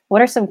me,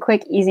 what are some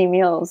quick, easy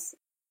meals?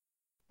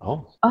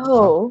 Oh.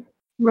 Oh,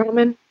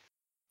 Ramen.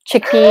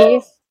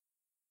 Chickpeas,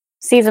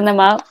 season them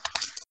up.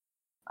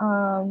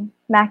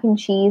 mac and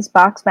cheese,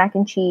 box mac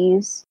and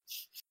cheese,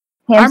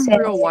 ham I'm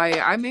sandwich. real white.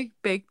 I make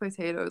baked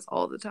potatoes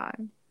all the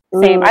time.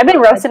 Same. Ooh, I've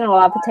been roasting a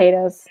lot of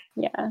potatoes.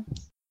 Yeah.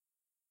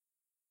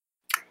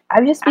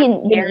 I've just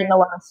been eating a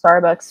lot of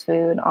Starbucks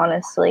food,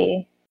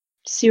 honestly.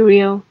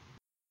 Cereal.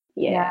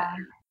 Yeah.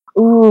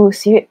 Ooh,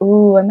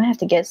 ooh, I might have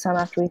to get some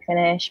after we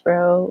finish,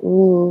 bro.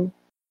 Ooh.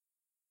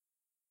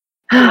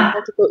 I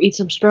have to go eat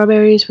some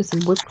strawberries with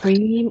some whipped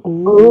cream.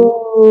 Ooh.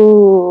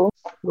 Ooh.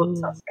 Ooh.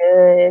 Sounds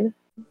good.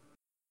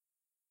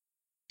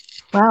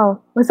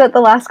 Wow. Was that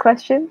the last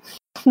question?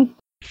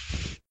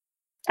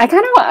 I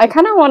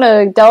kind of want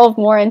to delve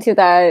more into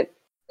that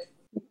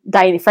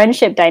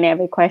friendship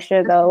dynamic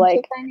question though,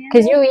 like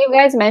because you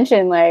guys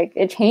mentioned like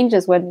it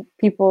changes when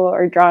people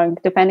are drunk,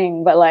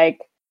 depending, but like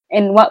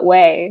in what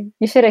way?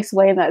 You should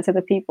explain that to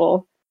the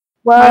people.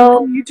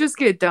 Well, You just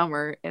get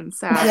dumber and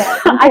sad. yeah,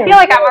 I feel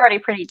like I'm already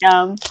pretty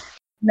dumb.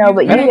 no,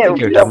 but I you don't get think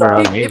you're real dumb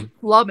around dumb. me. It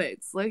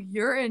plummets. Like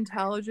your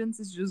intelligence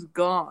is just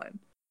gone.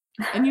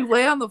 And you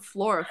lay on the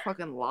floor a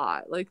fucking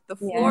lot. Like, the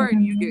floor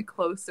and you get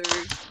closer.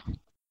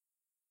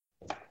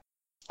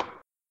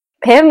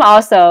 Him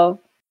also.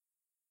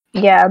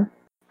 Yeah.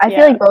 I feel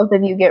like both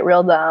of you get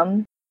real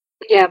dumb.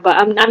 Yeah, but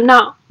I'm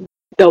not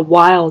the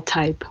wild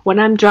type. When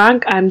I'm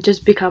drunk, I'm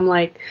just become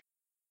like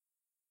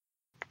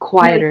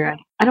quieter.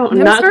 I don't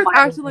Nim not starts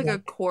quieter. acting like a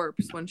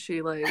corpse when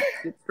she like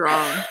gets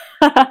drunk.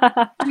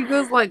 She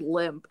goes like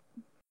limp.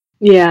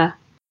 Yeah.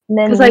 And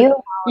then 'Cause, like,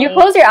 You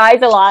close your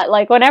eyes a lot.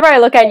 Like, whenever I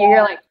look at you,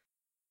 you're like,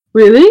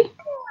 Really?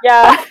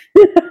 yeah.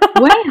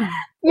 When?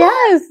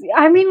 Yes.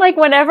 I mean, like,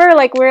 whenever,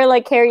 like, we're,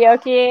 like,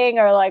 karaokeing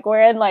or, like,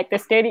 we're in, like, the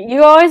stadium,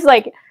 you always,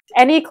 like,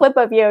 any clip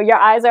of you, your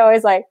eyes are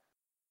always like,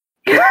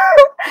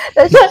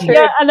 That's true.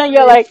 yeah, and then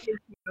you're like,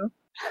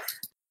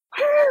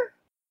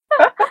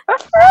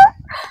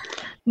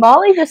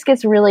 Molly just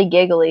gets really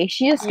giggly.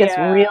 She just gets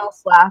Yeah. real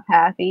slap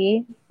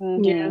happy.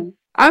 Yeah.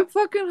 I'm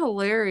fucking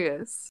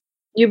hilarious.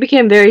 You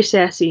became very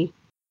sassy.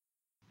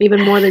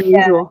 Even more than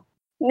usual.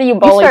 you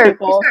bully you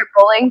people. start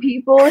bullying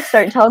people,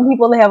 start telling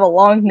people they have a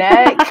long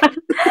neck.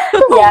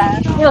 Yeah.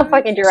 You have a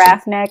fucking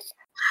giraffe neck.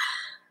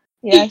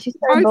 Yeah, she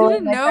started I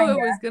bullying didn't my know friend it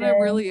was gonna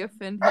Jackson. really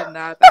offend him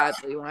that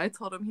badly when I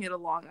told him he had a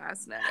long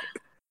ass neck.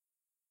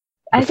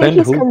 I think Offend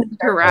he's who? coming to terms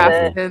with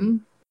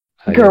Grafton.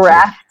 I guess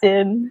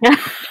Grafton.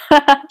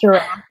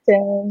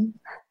 Grafton.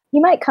 He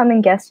might come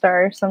and guest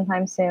star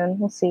sometime soon.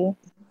 We'll see.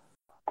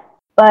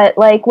 But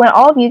like when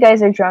all of you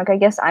guys are drunk, I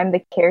guess I'm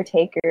the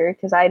caretaker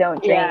because I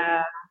don't drink.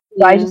 Yeah.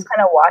 So I just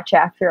kind of watch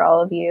after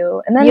all of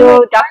you, and then You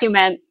like,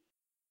 document.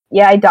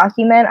 yeah, I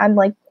document.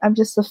 I'm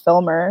just a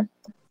filmer.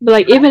 But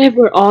like even if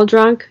we're all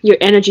drunk, your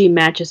energy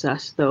matches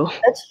us though.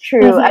 That's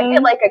true. I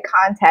get like a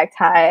contact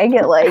high. I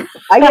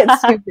get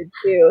stupid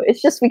too.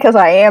 It's just because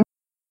I am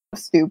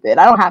stupid.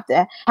 I don't have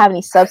to have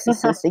any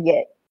substances to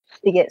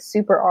get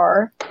super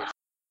R.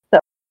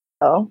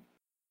 So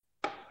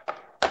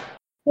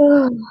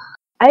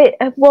I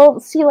well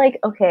see like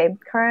okay,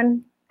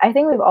 Karan, I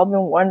think we've all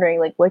been wondering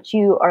like what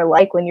you are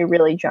like when you're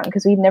really drunk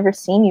because we've never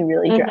seen you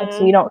really drunk,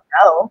 so we don't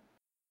know.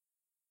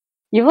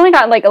 You've only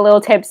got like a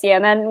little tipsy,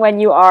 and then when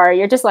you are,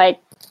 you're just like,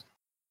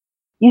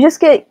 You just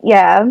get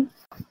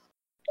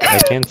I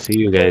can't see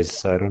you guys,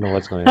 so I don't know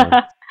what's going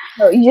on.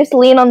 no, you just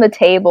lean on the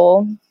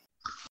table.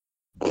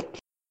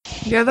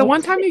 Yeah, the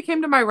one time you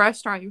came to my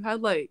restaurant, you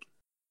had like,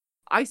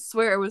 I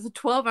swear it was a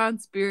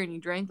 12-ounce beer and you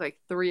drank like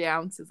 3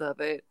 ounces of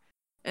it.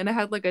 And it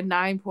had like a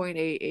 9.8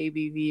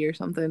 ABV or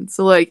something.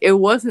 So like it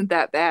wasn't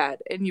that bad.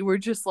 And you were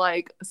just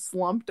like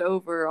slumped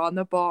over on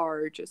the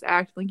bar, just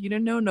acting like you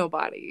didn't know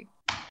nobody.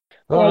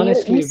 Well, Yeah,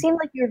 honestly, you seem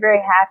like you're very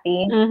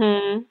happy.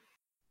 mm-hmm.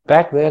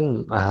 back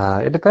then,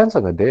 it depends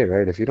on the day,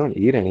 right? If you don't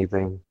eat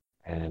anything,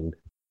 and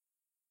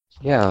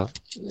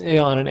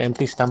on an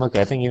empty stomach,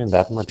 I think even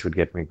that much would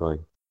get me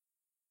going.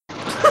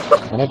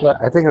 And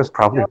I think it was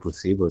probably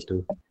placebo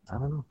too. I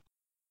don't know.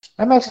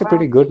 I'm actually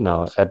pretty good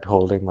now at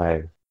holding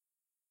my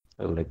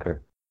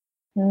liquor.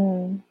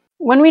 Hmm.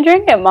 When we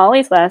drank at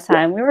Molly's last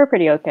time, we were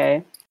pretty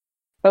okay,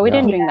 but we Yeah.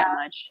 didn't drink that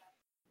much.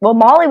 Well,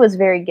 Molly was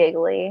very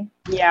giggly.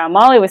 Yeah,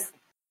 Molly was.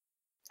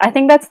 I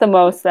think that's the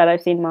most that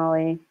I've seen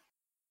Molly.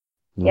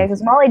 Yeah,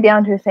 because Molly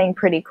downed her thing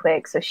pretty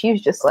quick, so she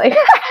was just like,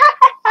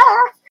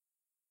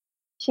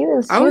 she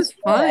was. I was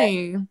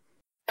funny.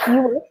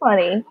 You were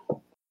funny.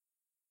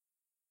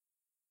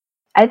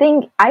 I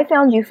think I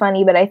found you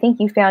funny, but I think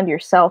you found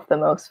yourself the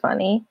most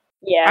funny.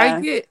 Yeah,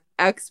 I get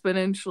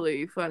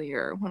exponentially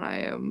funnier when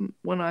I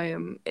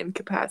am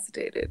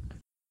incapacitated.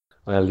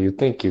 Well, you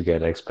think you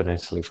get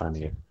exponentially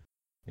funnier,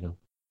 you know.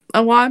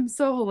 And while I'm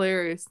so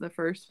hilarious in the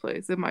first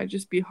place, it might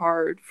just be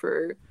hard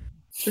for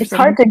It's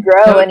hard to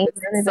grow any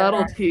further than that,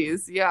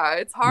 subtleties. Yeah,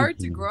 it's hard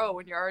to Mhm. grow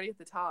when you're already at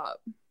the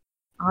top.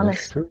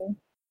 honestly.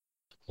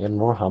 You're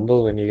more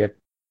humble when you get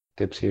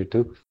tipsier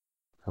too.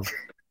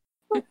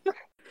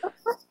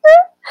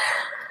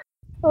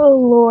 Oh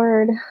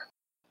Lord.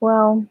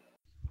 Well,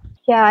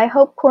 yeah. I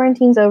hope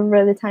quarantine's over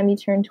by the time you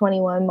turn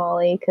 21,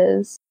 Molly,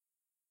 because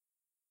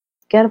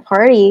get a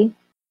party.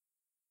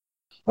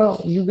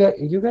 Well, you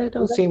guys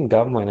don't seem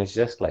dumb when it's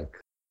just like,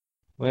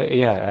 well,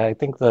 yeah. I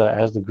think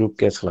as the group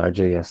gets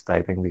larger, yes,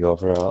 I think the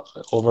overall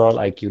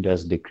IQ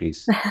does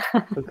decrease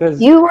because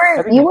You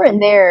weren't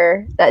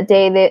there that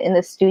day in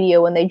the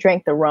studio when they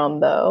drank the rum,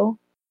 though.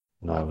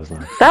 No, I was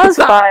not. that was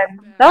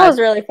fun. That was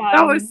really fun.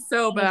 That was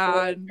so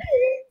bad.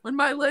 When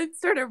my leg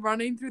started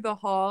running through the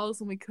halls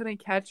and we couldn't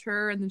catch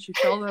her, and then she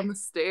fell down the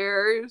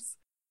stairs.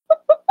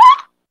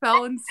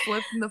 Fell and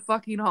slipped in the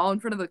fucking hall in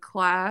front of the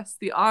class,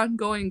 the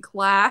ongoing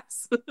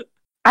class.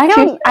 I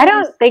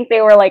don't think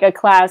they were like a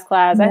class. No.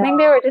 I think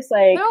they were just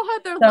like They all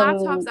had their some-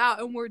 laptops out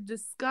and were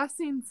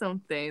discussing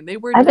something. They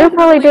were. I think they're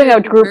probably definitely doing a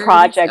at the group very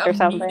project least or a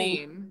something.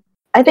 meeting.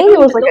 I think it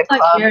was like Those a are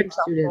club or shared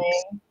something.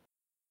 students.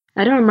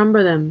 I don't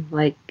remember them.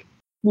 Like,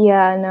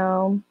 Yeah,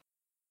 no.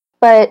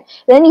 But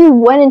then you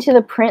went into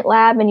the print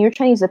lab and you're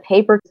trying to use a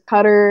paper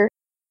cutter.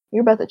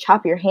 You're about to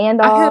chop your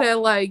hand I had off. to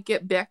like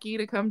get Becky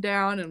to come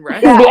down and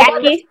rescue. Yeah,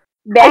 Becky.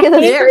 I get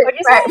this Becky, what'd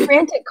you say?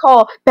 frantic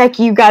call.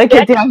 Becky, you gotta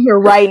get down here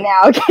right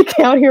now. Get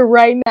down here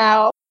right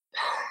now.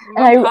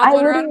 And I'm I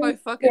hobbling around in literally my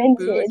fucking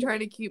boot sprinted. trying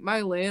to keep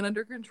my land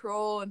under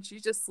control, and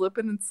she's just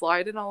slipping and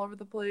sliding all over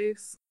the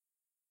place.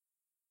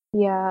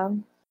 Yeah.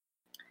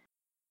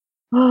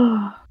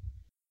 I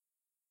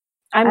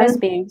miss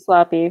being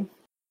sloppy.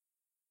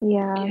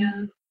 Yeah.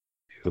 Yeah.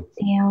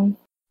 Damn.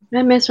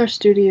 I miss our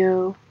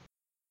studio.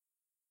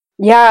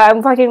 Yeah,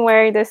 I'm fucking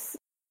wearing this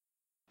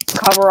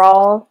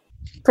coverall,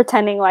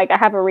 pretending like I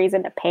have a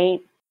reason to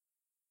paint,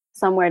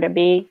 somewhere to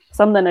be,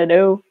 something to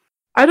do.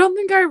 I don't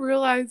think I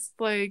realized,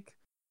 like,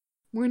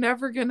 we're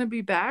never gonna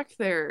be back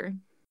there.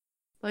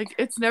 Like,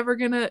 it's never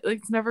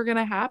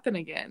gonna happen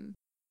again.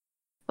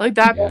 Like,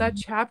 that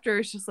chapter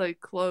is just, like,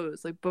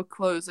 closed, like, book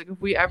closed. Like, if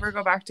we ever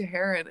go back to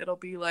Heron, it'll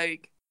be,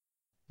 like,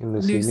 In the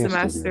new senior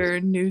semester,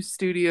 studios. new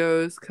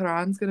studios.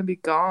 Karan's gonna be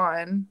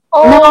gone.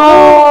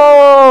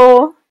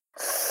 Oh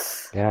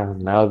Yeah,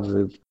 now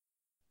the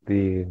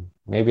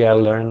maybe I'll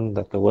learn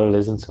that the world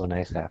isn't so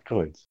nice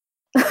afterwards.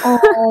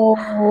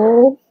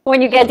 Oh.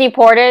 When you get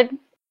deported.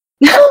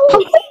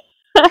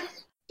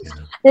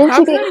 Didn't How's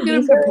you it get gonna get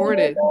him visa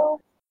deported?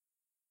 renewal?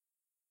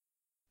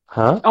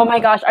 Huh? Oh my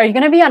gosh, are you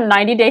gonna be on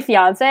 90 Day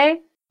Fiance?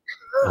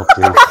 Oh,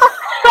 please.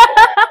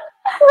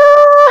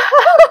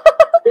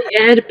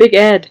 Big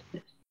Ed.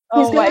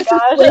 Oh my gonna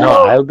gosh. just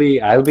No, I'll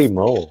be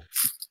Mo.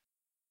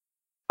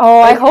 Oh,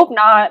 I hope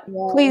not.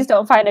 Yeah. Please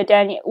don't find a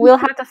Daniel. We'll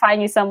have to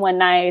find you someone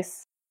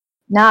nice.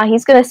 Nah,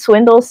 he's gonna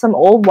swindle some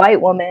old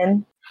white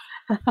woman.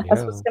 That's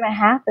Yeah, what's gonna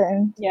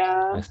happen.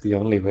 Yeah. that's the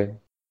only way.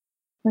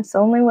 That's the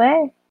only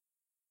way.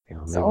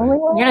 The It's the only only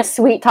way. way. You're gonna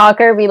sweet talk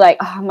her, be like,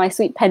 oh, my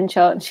sweet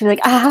Pencho. And she'll be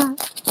like, ah.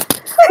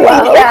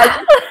 Wow.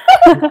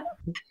 Yeah.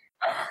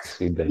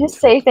 Sweet Ben. Just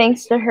say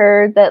things to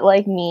her that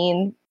like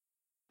mean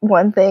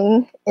one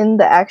thing in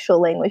the actual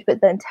language,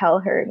 but then tell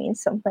her it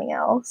means something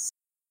else.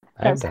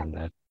 I've done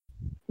that,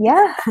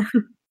 Yeah.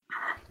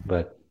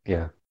 but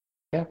yeah.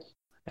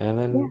 And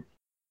then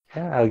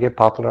I'll get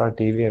popular on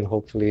TV, and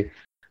hopefully,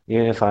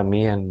 even if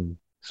me and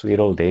sweet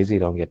old Daisy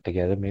don't get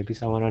together, maybe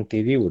someone on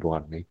TV would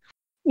want me.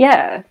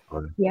 Yeah.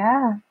 Or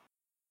Yeah.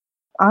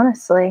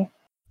 Honestly.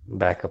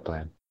 backup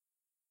plan.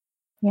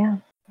 Yeah.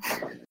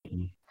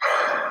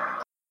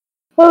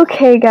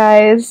 Okay,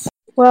 guys.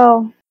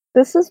 Well,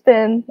 this has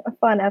been a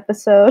fun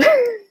episode.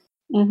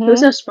 Mhm.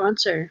 Who's our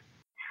sponsor?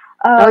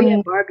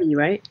 Barbie,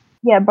 right?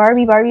 Yeah,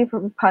 Barbie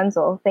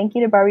Rapunzel. Thank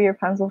you to Barbie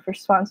Rapunzel for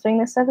sponsoring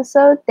this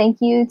episode. Thank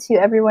you to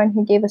everyone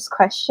who gave us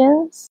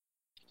questions.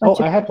 Oh,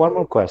 I had one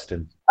more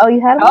question. Oh, you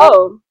had one?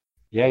 Oh.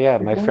 Yeah.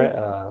 My friend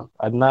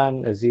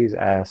Adnan Aziz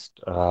asked,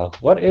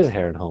 "What is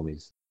Heron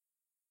Homies?"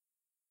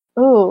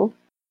 Ooh.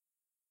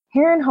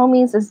 Heron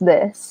Homies is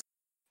this.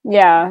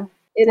 Yeah.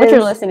 It What is-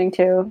 you're listening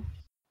to.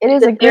 It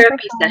is It's a a group of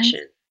therapy friends.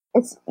 session.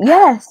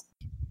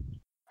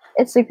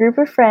 It's a group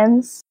of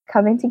friends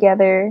coming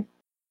together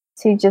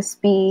to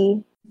just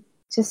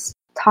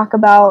talk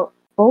about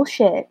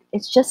bullshit.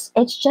 It's just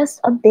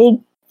a big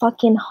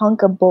fucking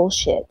hunk of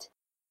bullshit.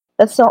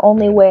 That's the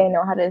only way I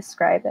know how to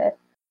describe it.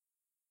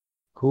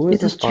 Who is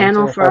It's the a sponsor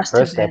channel of for our us to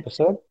first vent.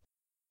 episode?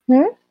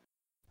 Hmm?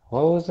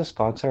 What was the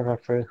sponsor of our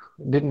first?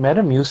 Did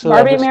Metamucil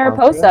Barbie ever sponsor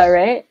Mariposa, us?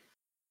 right?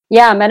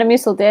 Yeah,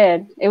 Metamucil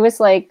did. It was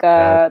like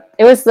Yeah.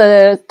 it was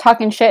the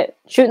talking shit,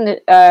 shooting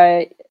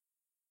the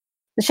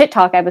shit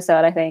talk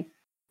episode, I think.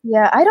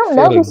 Yeah, I don't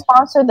know who Fitting.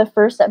 sponsored the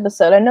first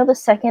episode. I know the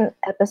second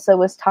episode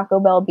was Taco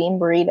Bell Bean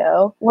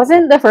Burrito.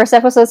 Wasn't the first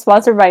episode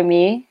sponsored by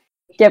me?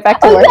 Get back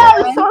to Oh work. yeah,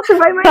 it was sponsored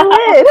by my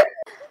lid.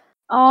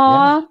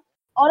 Aw.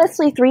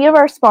 Honestly, 3 of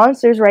our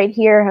sponsors right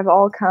here have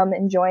all come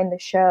and joined the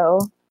show.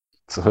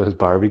 So is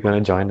Barbie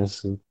gonna join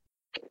us soon?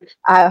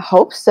 I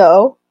hope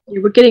so.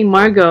 Yeah, we're getting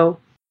Margot.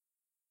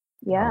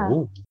 Yeah.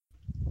 Oh,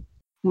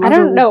 I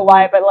don't know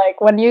why, but like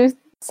when you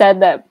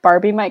said that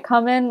Barbie might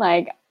come in,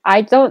 like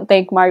I don't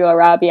think Margot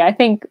Robbie. I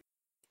think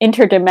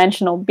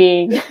interdimensional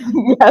being.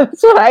 Yeah,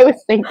 that's what I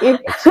was thinking.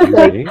 excuse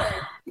me.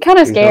 Kind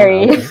of Please don't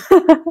scary.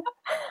 out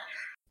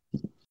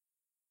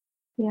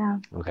Yeah.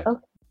 Okay.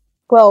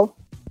 Well,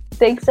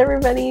 thanks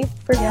everybody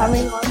for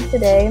coming on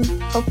today.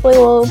 Hopefully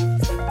we'll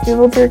be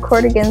able to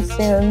record again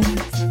soon.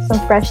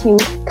 Some fresh new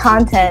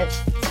content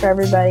for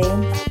everybody.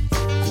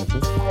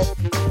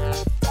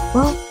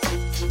 Well,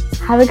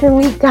 have a good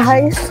week,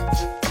 guys.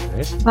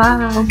 Right.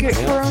 Bye. Don't get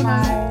Yeah. corona.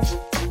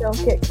 Bye.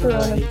 Don't get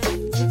corona,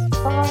 please.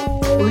 Bye.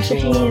 Wash your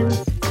hands.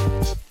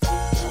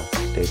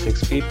 Stay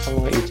 6 feet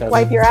from each other.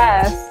 Wipe your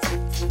ass.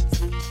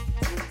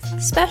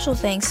 Special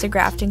thanks to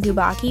Grafton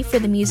Gubaki for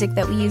the music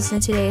that we used in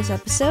today's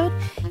episode.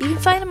 You can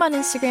find him on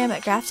Instagram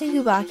at Grafton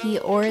Gubaki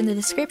or in the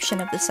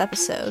description of this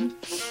episode.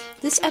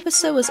 This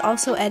episode was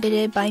also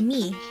edited by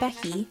me,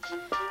 Becky.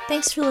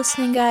 Thanks for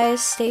listening,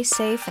 guys. Stay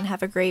safe and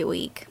have a great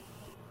week.